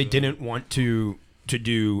 Because they didn't want to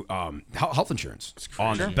do health insurance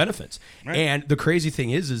on benefits. Right. And the crazy thing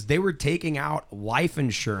is they were taking out life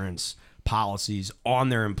insurance policies on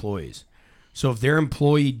their employees. So if their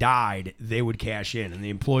employee died, they would cash in, and the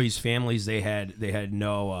employees' families they had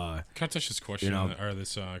no. Can I touch this question or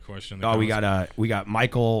this question? Oh, we got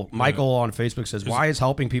Michael. Michael on Facebook says, "Why is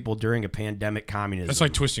helping people during a pandemic communism?" That's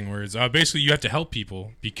like twisting words. Basically, you have to help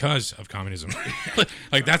people because of communism.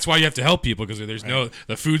 Like that's why you have to help people because there's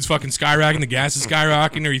the food's fucking skyrocketing, the gas is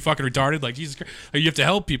skyrocketing. Are you fucking retarded? Like Jesus Christ. You have to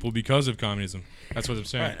help people because of communism. That's what I'm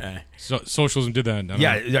saying. Right. So socialism did that.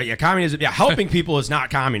 Yeah. Communism. Yeah, helping people is not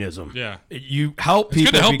communism. Yeah. You help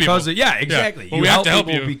people because of exactly. Well, you we have to help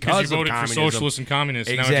people you because you voted for socialists and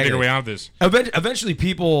communists. Exactly. Now we have to get our way out of this. Eventually,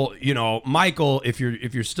 people, Michael, if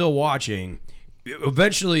you're still watching,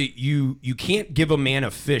 eventually you can't give a man a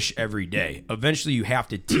fish every day. Eventually, you have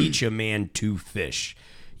to teach a man to fish.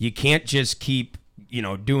 You can't just keep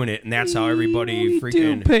doing it, and that's how everybody we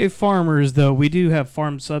do pay farmers though. We do have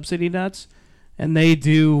farm subsidy nuts, and they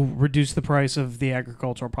do reduce the price of the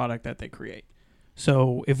agricultural product that they create.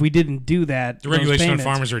 So if we didn't do that, the regulation on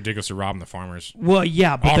farmers are ridiculous. They're robbing the farmers. Well,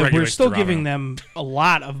 yeah, but we're still giving them a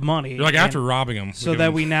lot of money. You're like after robbing them, so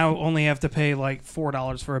that we now only have to pay like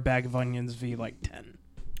 $4 for a bag of onions, like 10.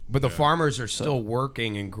 But the farmers are still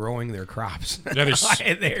working and growing their crops. Yeah,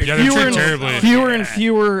 they're fewer and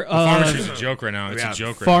fewer. Farmers is a joke right now. It's a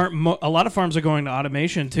joke right now. A lot of farms are going to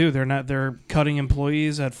automation too. They're cutting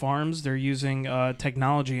employees at farms. They're using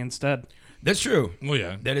technology instead. That's true. Well,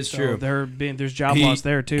 yeah, that is true. There's job loss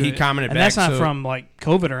there too. He commented and back, that's not from like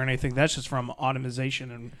COVID or anything. That's just from automation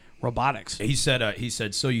and robotics. He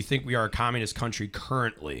said, so you think we are a communist country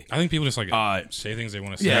currently? I think people just say things they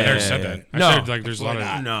want to say. I never said that. I said like there's a lot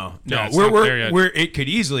of no. We're it could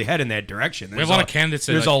easily head in that direction. We have a lot of candidates.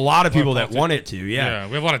 There's a lot of people that want it to. Yeah,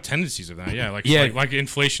 we have a lot of tendencies of that. Yeah, like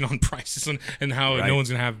inflation on prices and how no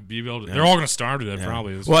one's gonna be able to. They're all gonna starve to that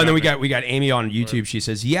probably. Well, and then we got Amy on YouTube. She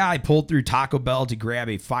says, "Yeah, I pulled through Taco Bell to grab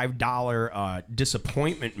a $5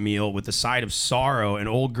 disappointment meal with a side of sorrow. An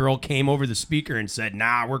old girl came over the speaker and said,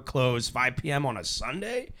 'Nah, we're closed 5 p.m. on a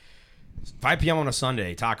Sunday.' 5 p.m. on a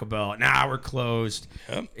Sunday, Taco Bell. Nah, we're closed."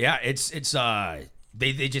 Yep. Yeah, it's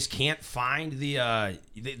they just can't find the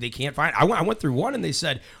they can't find. I went thryou one and they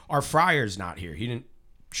said our fryer's not here. He didn't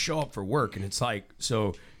show up for work, and it's like,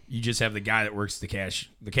 so you just have the guy that works the cash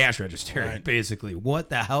register. Right. Basically, what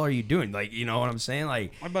the hell are you doing? Like, you know what I'm saying?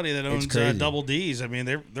 Like, my buddy that owns Double D's. I mean,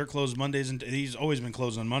 they're closed Mondays, and he's always been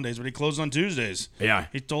closed on Mondays, but he closed on Tuesdays. Yeah.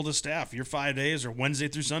 He told his staff, "Your 5 days are Wednesday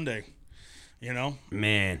through Sunday." You know,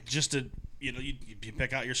 man, just to you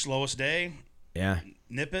pick out your slowest day. Yeah.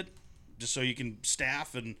 Nip it, just so you can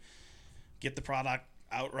staff and get the product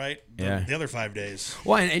outright the other 5 days.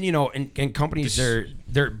 Well, and you know, and companies,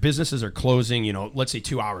 their businesses are closing, you know, let's say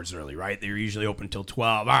 2 hours early, right? They're usually open till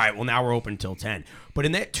 12. All right, well, now we're open till 10. But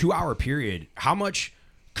in that 2 hour period, how much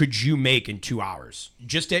could you make in 2 hours?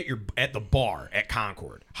 Just at the bar at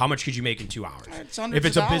Concord, how much could you make in 2 hours? If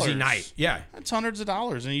it's a busy night. Yeah. That's hundreds of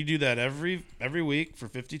dollars. And you do that every week for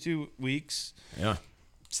 52 weeks. Yeah.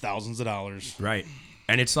 It's thousands of dollars. Right.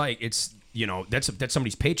 And it's like, you know, that's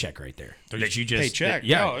somebody's paycheck right there. That you just paycheck.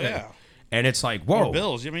 Yeah. And it's like, whoa. Or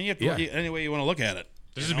bills. I mean, you have to look any way you want to look at it.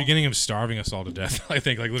 This is the beginning of starving us all to death. I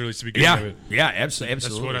think, like, literally, it's the beginning of it. Yeah, absolutely.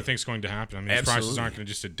 That's what I think is going to happen. I mean, these prices aren't going to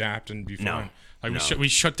just adapt and be fine. Like, we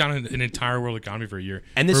shut down an entire world economy for a year.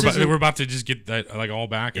 And we're about to just get that like all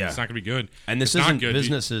back, and it's not going to be good. And this isn't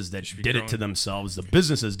businesses that did it to themselves. The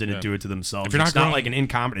businesses didn't do it to themselves. It's not like an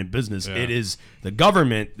incompetent business. It is the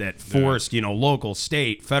government that forced, you know, local,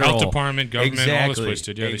 state, federal, health department, government, all this place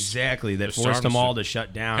did. Yeah, exactly. That forced them all to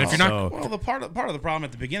shut down. And if you're not, well, the part of the problem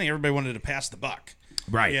at the beginning, everybody wanted to pass the buck.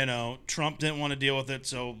 Right. You know, Trump didn't want to deal with it,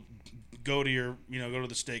 so go to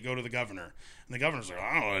the state, go to the governor. And the governor's like,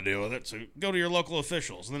 I don't want to deal with it, so go to your local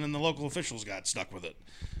officials. And then the local officials got stuck with it.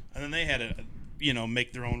 And then they had to, you know,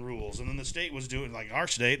 make their own rules. And then the state was doing, like our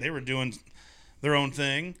state, they were doing their own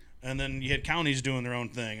thing. And then you had counties doing their own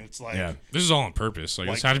thing. And it's like... Yeah, this is all on purpose. Like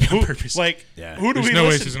it's had to be on purpose. Like, who do we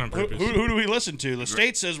listen to? Who do we listen to? The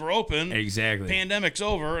state says we're open. Exactly. Pandemic's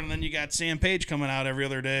over. And then you got Sam Page coming out every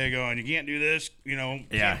other day going, you can't do this, you know,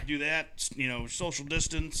 can't do that, you know, social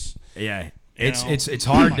distance. Yeah. It's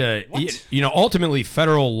hard to, you know, ultimately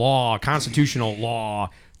federal law, constitutional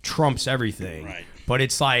law trumps everything. Right. But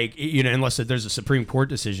it's like, you know, unless there's a Supreme Court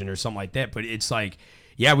decision or something like that. But it's like,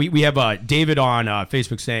 yeah, we have David on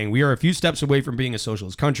Facebook saying, we are a few steps away from being a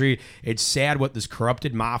socialist country. It's sad what this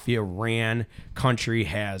corrupted mafia-ran country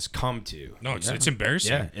has come to. No, it's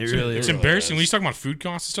embarrassing. Yeah, it really is. It's embarrassing. When you talk about food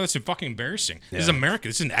costs and stuff, it's fucking embarrassing. Yeah. This is America.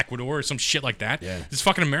 This isn't Ecuador or some shit like that. Yeah. This is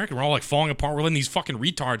fucking America. We're all like falling apart. We're letting these fucking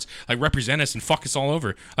retards like represent us and fuck us all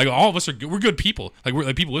over. Like all of us are good. We're good people. Like we're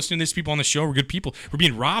like people listening to this, people on the show, we're good people. We're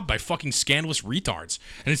being robbed by fucking scandalous retards.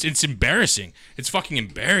 And it's embarrassing. It's fucking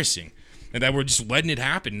embarrassing. And that we're just letting it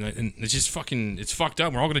happen, and it's just fucking, it's fucked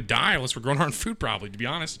up. We're all gonna die unless we're growing our own food, probably. To be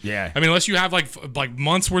honest, yeah. I mean, unless you have like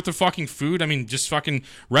months worth of fucking food. I mean, just fucking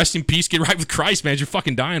rest in peace, get right with Christ, man. You're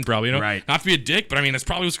fucking dying, probably. You know, right? Not to be a dick, but I mean, that's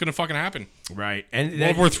probably what's gonna fucking happen. Right. And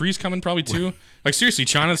World War III's coming, probably too. Like seriously,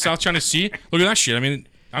 China, the South China Sea. Look at that shit. I mean,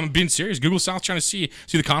 I'm being serious. Google South China Sea.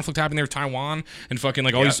 See the conflict happening there with Taiwan and fucking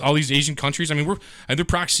like all these Asian countries. I mean, they're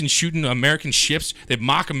practicing shooting American ships. They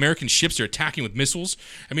mock American ships. They're attacking with missiles.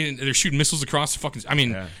 I mean, they're shooting missiles across the fucking. I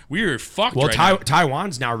mean, we're fucked. Well, right now.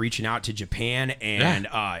 Taiwan's now reaching out to Japan and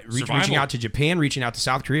reaching out to Japan, reaching out to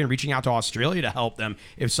South Korea, and reaching out to Australia to help them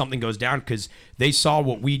if something goes down, because they saw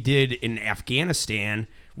what we did in Afghanistan.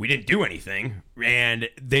 We didn't do anything, and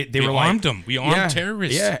they were like, armed them. We armed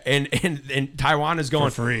terrorists. Yeah, and Taiwan is going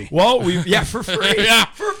for free. Well, for free. Yeah,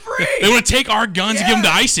 for free. They want to take our guns and give them to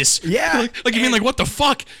ISIS. Yeah, like you mean like what the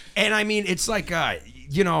fuck? And I mean, it's like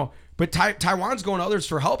you know, but Taiwan's going to others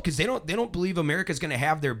for help because they don't believe America's going to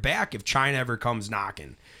have their back if China ever comes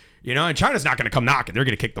knocking. You know, and China's not going to come knocking. They're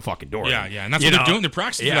going to kick the fucking door. Yeah, and that's what they're doing. They're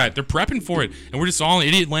practicing for that. They're prepping for it. And we're just all in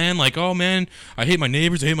idiot land like, oh, man, I hate my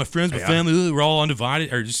neighbors. I hate my friends, my family. We're all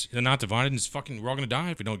undivided, or just not divided. And it's fucking, we're all going to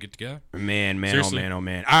die if we don't get together. Man, Seriously. oh,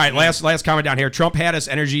 man. All right, last comment down here. Trump had us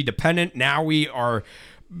energy dependent. Now we are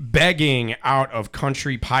begging out of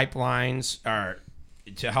country pipelines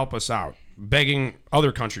to help us out. Begging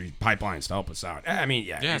other country pipelines to help us out. I mean,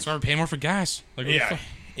 Yeah, that's why we're paying more for gas. Like,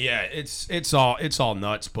 Yeah, it's all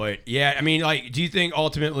nuts, but yeah, I mean, like, do you think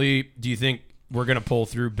we're gonna pull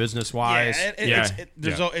through business wise?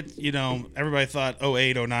 You know, everybody thought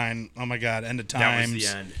 08, 09, oh my god, end of times. That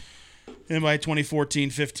was the end. And by 2014,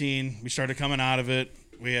 15, we started coming out of it.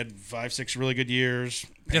 We had 5-6 really good years.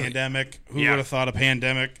 Pandemic. Who would have thought a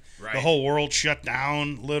pandemic? Right. The whole world shut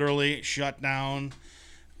down, literally shut down.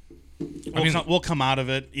 We'll come out of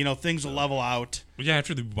it. You know, things will level out. Well, yeah,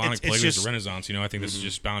 after the bubonic plague was the Renaissance, you know, I think this is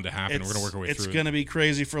just bound to happen. We're going to work our way through it. It's going to be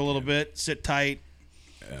crazy for a little bit. Sit tight.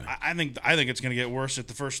 I think it's going to get worse at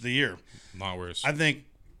the first of the year. A lot worse. I think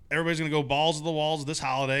everybody's going to go balls to the walls this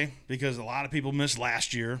holiday because a lot of people missed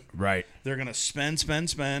last year. Right. They're going to spend.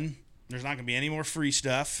 There's not going to be any more free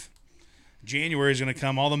stuff. January is going to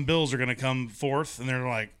come. All them bills are going to come forth, and they're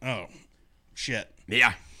like, oh, shit.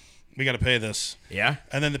 Yeah. We got to pay this. Yeah.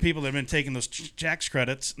 And then the people that have been taking those tax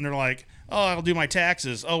credits, and they're like, oh, I'll do my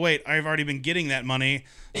taxes. Oh, wait, I've already been getting that money,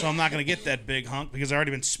 so I'm not going to get that big hunk because I've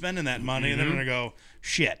already been spending that money. And then they're going to go,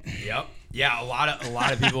 shit. Yep. Yeah, a lot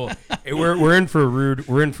of people. We're in for a rude.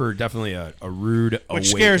 We're in for definitely a rude awakening. Which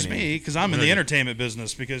scares me because I'm in the entertainment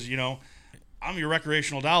business because I'm your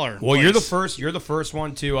recreational dollar. Well, you're the first. You're the first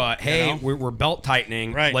one to. Hey, we're belt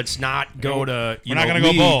tightening. Right. Let's not go to. We're not going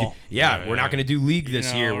to go bowl. Yeah, we're not going to do league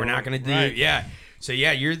this year. We're not going to do. Right. Yeah. So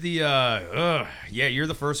yeah, you're the. You're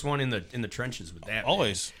the first one in the trenches with that.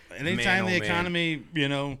 Always. Anytime the economy,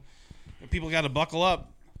 people got to buckle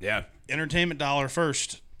up. Yeah. Entertainment dollar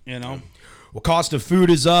first. Well, cost of food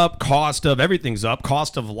is up. Cost of everything's up.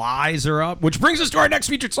 Cost of lies are up. Which brings us to our next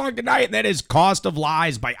featured song tonight, and that is Cost of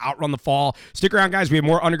Lies by Outrun the Fall. Stick around, guys. We have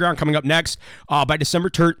more Underground coming up next. By December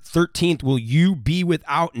 13th, will you be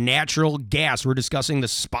without natural gas? We're discussing the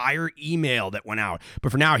Spire email that went out.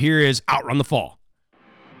 But for now, here is Outrun the Fall.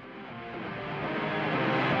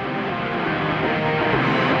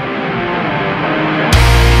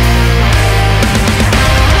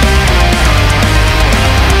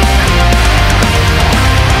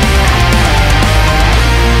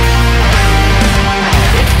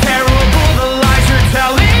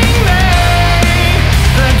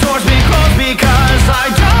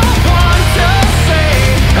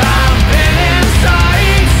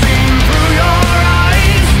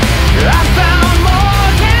 I found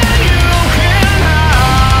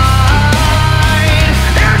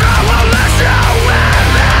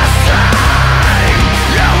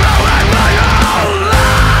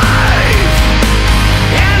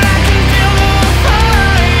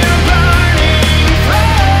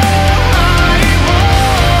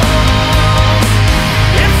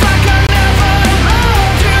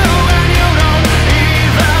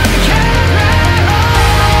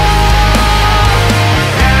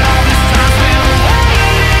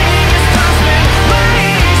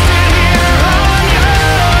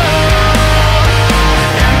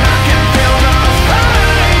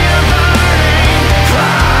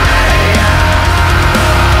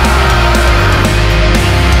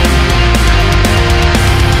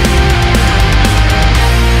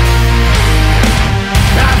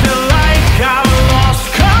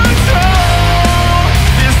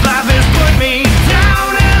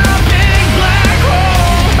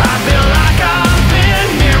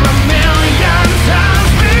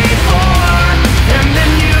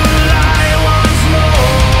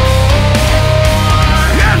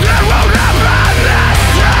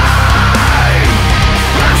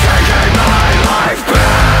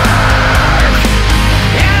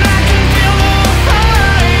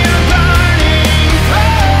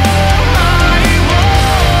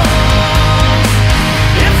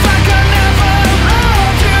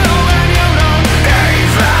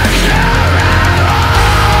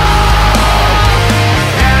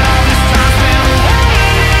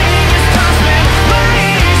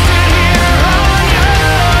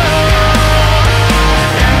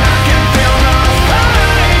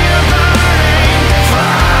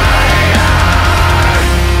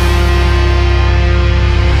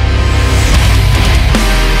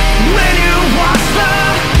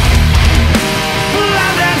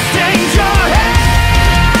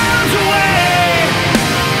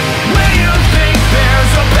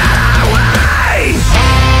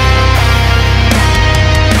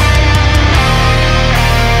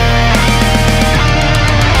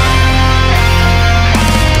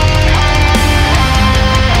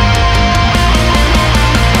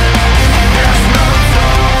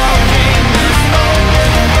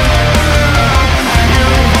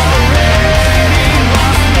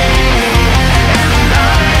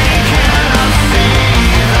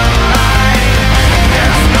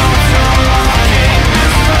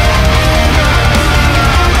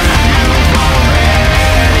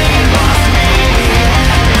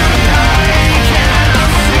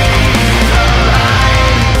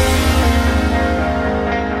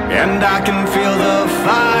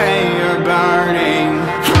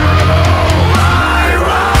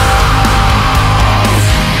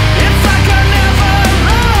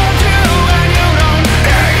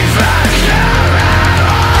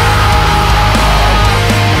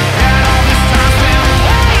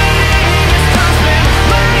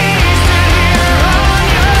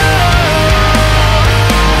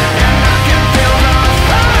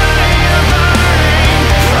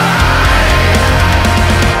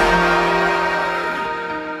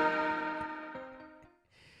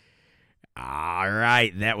All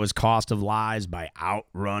right, that was Cost of Lies by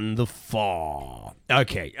Outrun the Fall.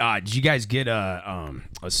 Okay, did you guys get a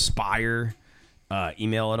Spire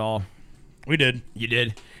email at all? We did. You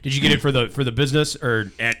did? Did you get it for the business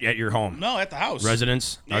or at your home? No, at the house.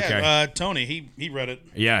 Residence? Yeah, okay. Tony, he read it.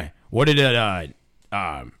 Yeah. What did it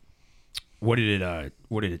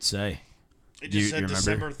say? It just said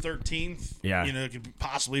December 13th. Yeah. It could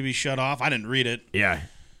possibly be shut off. I didn't read it. Yeah.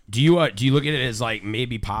 Do you look at it as like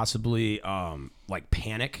maybe possibly like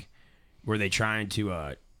panic? Were they trying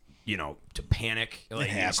to to panic? Like,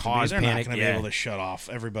 it has cause to be. They're panic? not going to be able to shut off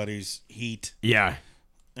everybody's heat. Yeah.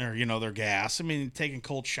 Or, their gas. I mean, taking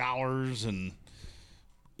cold showers and,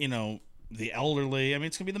 the elderly. I mean,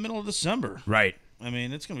 it's going to be the middle of December. Right. I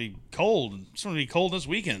mean, it's going to be cold. It's going to be cold this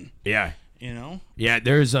weekend. Yeah. Yeah,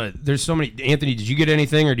 there's so many. Anthony, did you get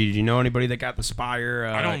anything, or did you know anybody that got the Spire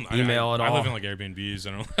email at all? I live in like Airbnbs.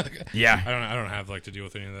 I don't. Yeah. I don't have like to deal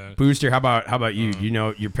with any of that. Booster, how about you? Do you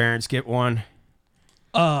know your parents get one?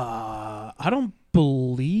 I don't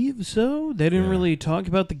believe so. They didn't really talk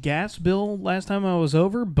about the gas bill last time I was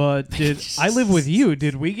over, but I live with you.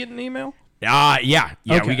 Did we get an email? Yeah,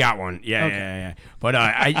 Okay. we got one. Yeah, Okay. yeah. But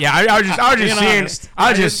I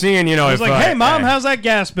was just seeing, I was like, hey, Mom, how's that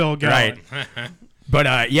gas bill going? Right.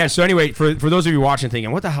 But so anyway, for those of you watching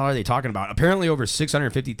thinking, what the hell are they talking about? Apparently over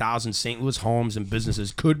 650,000 St. Louis homes and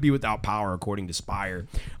businesses could be without power, according to Spire.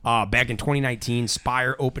 Back in 2019,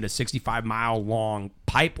 Spire opened a 65-mile long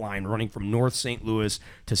pipeline running from North St. Louis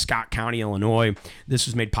to Scott County, Illinois. This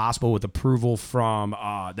was made possible with approval from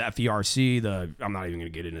the FERC, I'm not even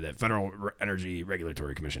going to get into that, Federal Energy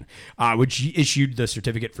Regulatory Commission, which issued the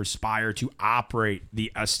certificate for Spire to operate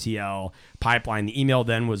the STL pipeline. The email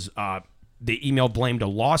then was... The email blamed a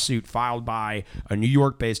lawsuit filed by a New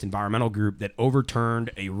York-based environmental group that overturned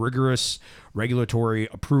a rigorous regulatory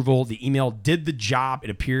approval. The email did the job it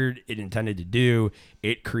appeared it intended to do.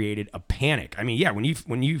 It created a panic. I mean, yeah,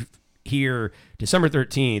 when you hear December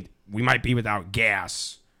 13th, we might be without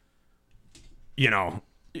gas,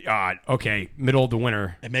 okay, middle of the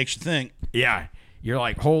winter. It makes you think. Yeah. You're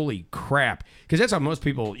like, holy crap. Because that's how most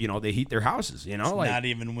people, they heat their houses, It's like not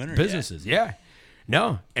even winter businesses. yet. Yeah.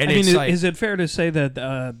 No, and I mean, it's like, is it fair to say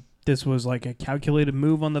that this was like a calculated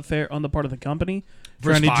move on the part of the company,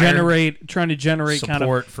 trying to generate kind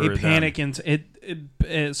of a panic and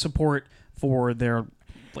support for their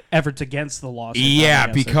efforts against the lawsuit? Yeah,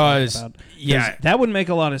 because that would make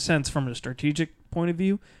a lot of sense from a strategic point of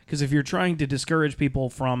view. Because if you're trying to discourage people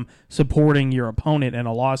from supporting your opponent in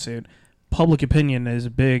a lawsuit, public opinion is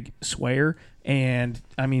a big swayer, and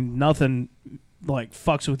I mean nothing like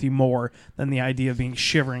fucks with you more than the idea of being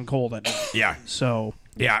shivering cold at night. Yeah. So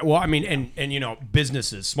yeah, well, I mean, and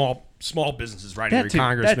businesses, small businesses writing your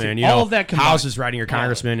congressman, all of that combined. Houses writing your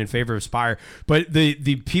congressman in favor of Spire. But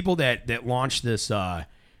the people that launched this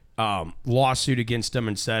lawsuit against them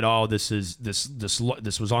and said, oh, this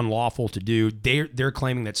was unlawful to do. They're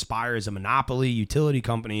claiming that Spire is a monopoly utility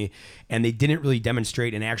company, and they didn't really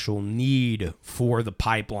demonstrate an actual need for the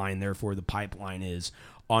pipeline. Therefore, the pipeline is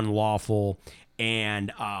unlawful.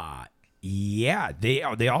 And they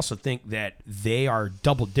also think that they are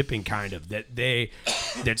double dipping, kind of that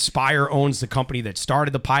Spire owns the company that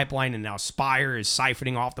started the pipeline, and now Spire is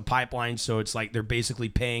siphoning off the pipeline. So it's like they're basically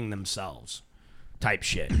paying themselves, type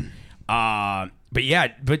shit. But yeah.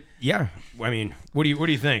 I mean, what do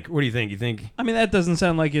you think? What do you think? You think? I mean, that doesn't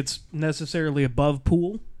sound like it's necessarily above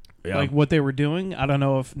pool, like what they were doing. I don't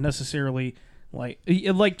know if necessarily. Like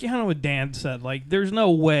kind of what Dan said, like there's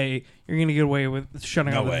no way you're gonna get away with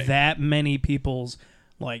shutting off that many people's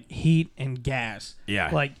like heat and gas.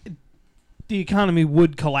 Yeah, like the economy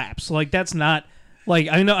would collapse. Like that's not like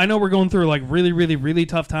I know we're going through like really really really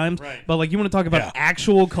tough times, right. But like you want to talk about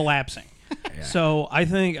actual collapsing. Yeah. So I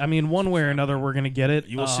think one way or another we're gonna get it.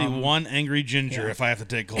 You will see one angry ginger if I have to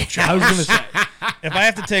take cold showers. I was gonna say. If I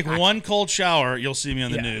have to take one cold shower, you'll see me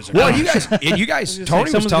on the news. Well, you guys,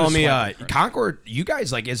 Tony was telling me, Concord, you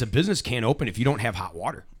guys, like, as a business can't open if you don't have hot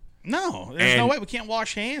water. No, there's no way. We can't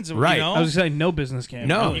wash hands. Right. I was saying no business can.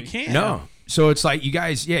 No, you can't. No. So it's like you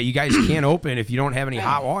guys can't open if you don't have any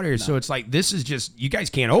hot water. No. So it's like this is just you guys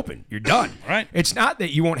can't open. You're done. Right. It's not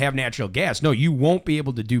that you won't have natural gas. No, you won't be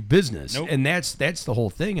able to do business. Nope. And that's the whole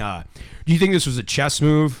thing. Do you think this was a chess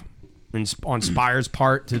move on Spire's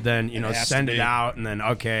part to then send it out and then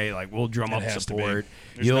like we'll drum up support.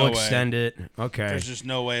 You'll extend it. Okay. There's just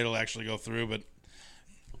no way it'll actually go through, but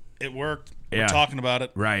it worked. Yeah. We're talking about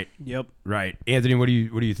it. Right. Yep. Right. Anthony, what do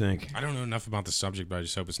you think? I don't know enough about the subject, but I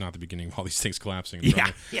just hope it's not the beginning of all these things collapsing.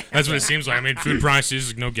 Yeah. That's what it seems like. I mean, food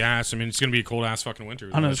prices, no gas. I mean, it's going to be a cold-ass fucking winter.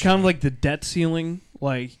 I don't know. It's kind of like the debt ceiling.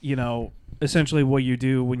 Like, essentially what you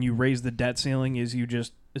do when you raise the debt ceiling is you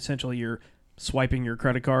just essentially you're swiping your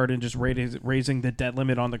credit card and just raising the debt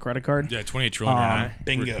limit on the credit card. Yeah, 28 trillion.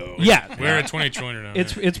 Bingo. Yeah, We're at 28 trillion now.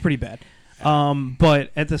 It's pretty bad.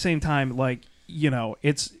 But at the same time, like, you know,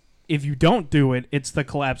 it's if you don't do it, it's the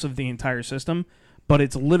collapse of the entire system. But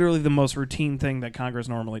it's literally the most routine thing that Congress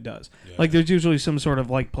normally does. Yeah. Like, there's usually some sort of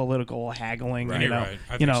like political haggling, right,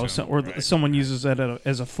 you know, right. Someone uses it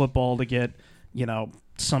as a football to get, you know,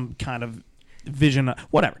 some kind of vision,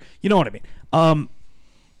 whatever. You know what I mean?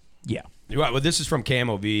 Yeah. Right. Well, this is from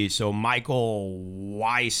KMOV. So Michael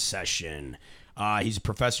Weissession, he's a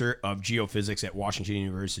professor of geophysics at Washington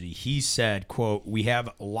University. He said, quote, "We have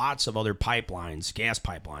lots of other pipelines, gas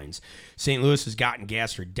pipelines. St. Louis has gotten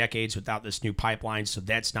gas for decades without this new pipeline, so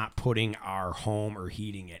that's not putting our home or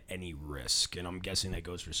heating at any risk." And I'm guessing that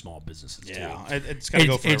goes for small businesses too. Yeah, it's got to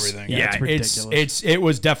go for everything. Yeah, it's ridiculous. It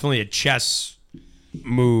was definitely a chess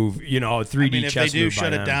move, you know, 3D I mean, if chess they do move shut by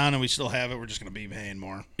it them. down and we still have it, we're just going to be paying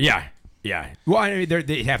more. Yeah. Yeah. Well, I mean,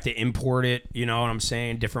 they have to import it, you know what I'm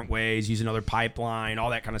saying, different ways, use another pipeline,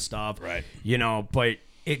 all that kind of stuff. Right. You know, but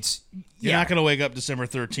it's... You're not going to wake up December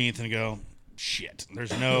 13th and go, shit,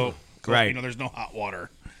 there's no... Right. You know, there's no hot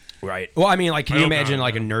water. Right. Well, I mean, like, can you imagine,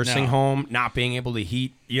 like, a nursing No. home not being able to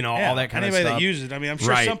heat, you know, all that kind of Anybody stuff? that uses it, I mean, I'm sure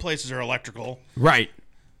Right. some places are electrical. Right.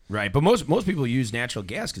 Right. But most people use natural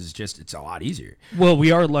gas because it's a lot easier. Well,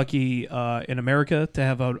 we are lucky in America to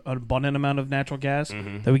have an abundant amount of natural gas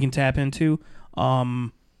that we can tap into.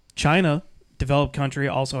 China, developed country,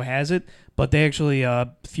 also has it, but they actually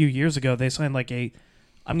a few years ago they signed like I'm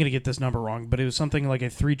going to get this number wrong, but it was something like a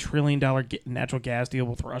 $3 trillion natural gas deal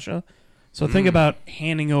with Russia. So think about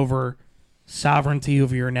handing over sovereignty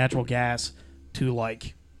over your natural gas to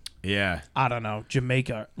like, Yeah. I don't know,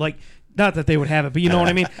 Jamaica, like. Not that they would have it, but you know what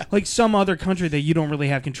I mean? Like some other country that you don't really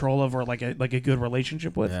have control of or like a good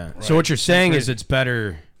relationship with. Yeah. Right. So what you're saying is it's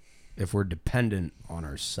better if we're dependent on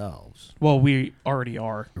ourselves. Well, we already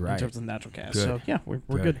are Right. in terms of natural gas. Good. So, yeah, we're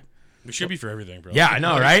good. We should be for everything, bro. Yeah, I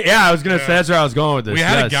know, right? Yeah, I was going to say that's where I was going with this. We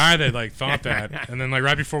had yes. a guy that like thought that, and then like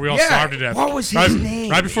right before we all Yeah, starved to death. what was his name?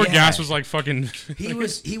 Right before Yeah. gas was like fucking. He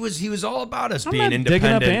was all about us I'm being not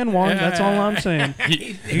independent. digging up Anwar. That's all I'm saying.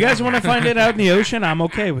 You guys want to find it out in the ocean? I'm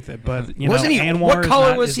okay with it. But you Wasn't know, he? Anwar What is color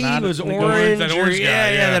not- was is he? not He was legal. orange. That orange guy,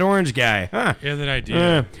 yeah. that orange guy. Huh. Yeah, that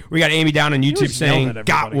idea. We got Amy down on YouTube was saying yelling at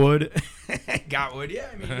everybody. Gotwood. Gotwood. Yeah,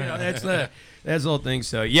 I mean, you know, that's the whole thing.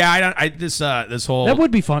 So yeah, this whole That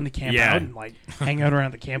would be fun to camp Yeah. out and like hang out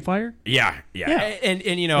around the campfire. yeah. And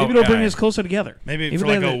you know Maybe it'll bring us closer together. Maybe for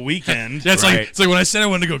they like have a that- weekend. Yeah, it's Right. like it's like when I said I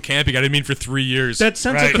wanted to go camping, I didn't mean for 3 years. That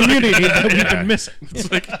sense Right. of community that we've been missing.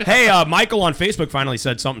 Hey, Michael on Facebook finally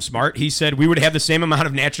said something smart. He said we would have the same amount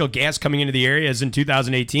of natural gas coming into the area as in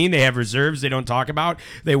 2018. They have reserves they don't talk about.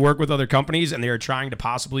 They work with other companies, and they are trying to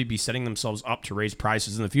possibly be setting themselves up to raise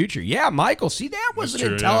prices in the future. Yeah, Michael, see, that was That's an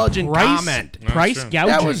true, intelligent comment. Price true. gouging.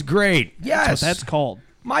 That was great. Yes. That's what that's called.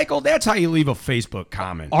 Michael, that's how you leave a Facebook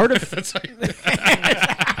comment. That's like,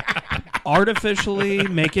 Artificially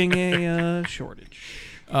making a shortage.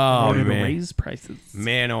 Oh, In order to man. raise prices.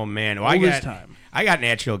 Man, oh, man. Well, All I this got, time. I got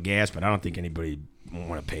natural gas, but I don't think anybody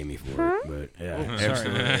want to pay me for it. But, yeah,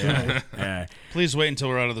 absolutely. Yeah. Please wait until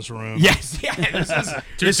we're out of this room. Yes, yeah.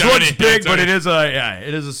 This tiny, looks big, too but tiny.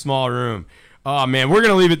 it is a small room. Oh man, we're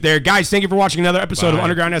gonna leave it there, guys. Thank you for watching another episode of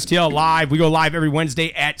Underground STL Live. We go live every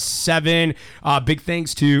Wednesday at 7. Big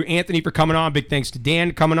thanks to Anthony for coming on. Big thanks to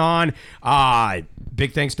Dan coming on.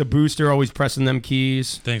 Big thanks to Booster, always pressing them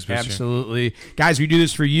keys. Thanks, Booster. Absolutely, guys. We do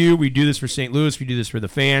this for you. We do this for St. Louis. We do this for the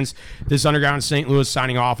fans. This is Underground St. Louis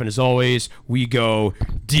signing off, and as always, we go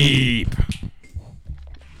deep.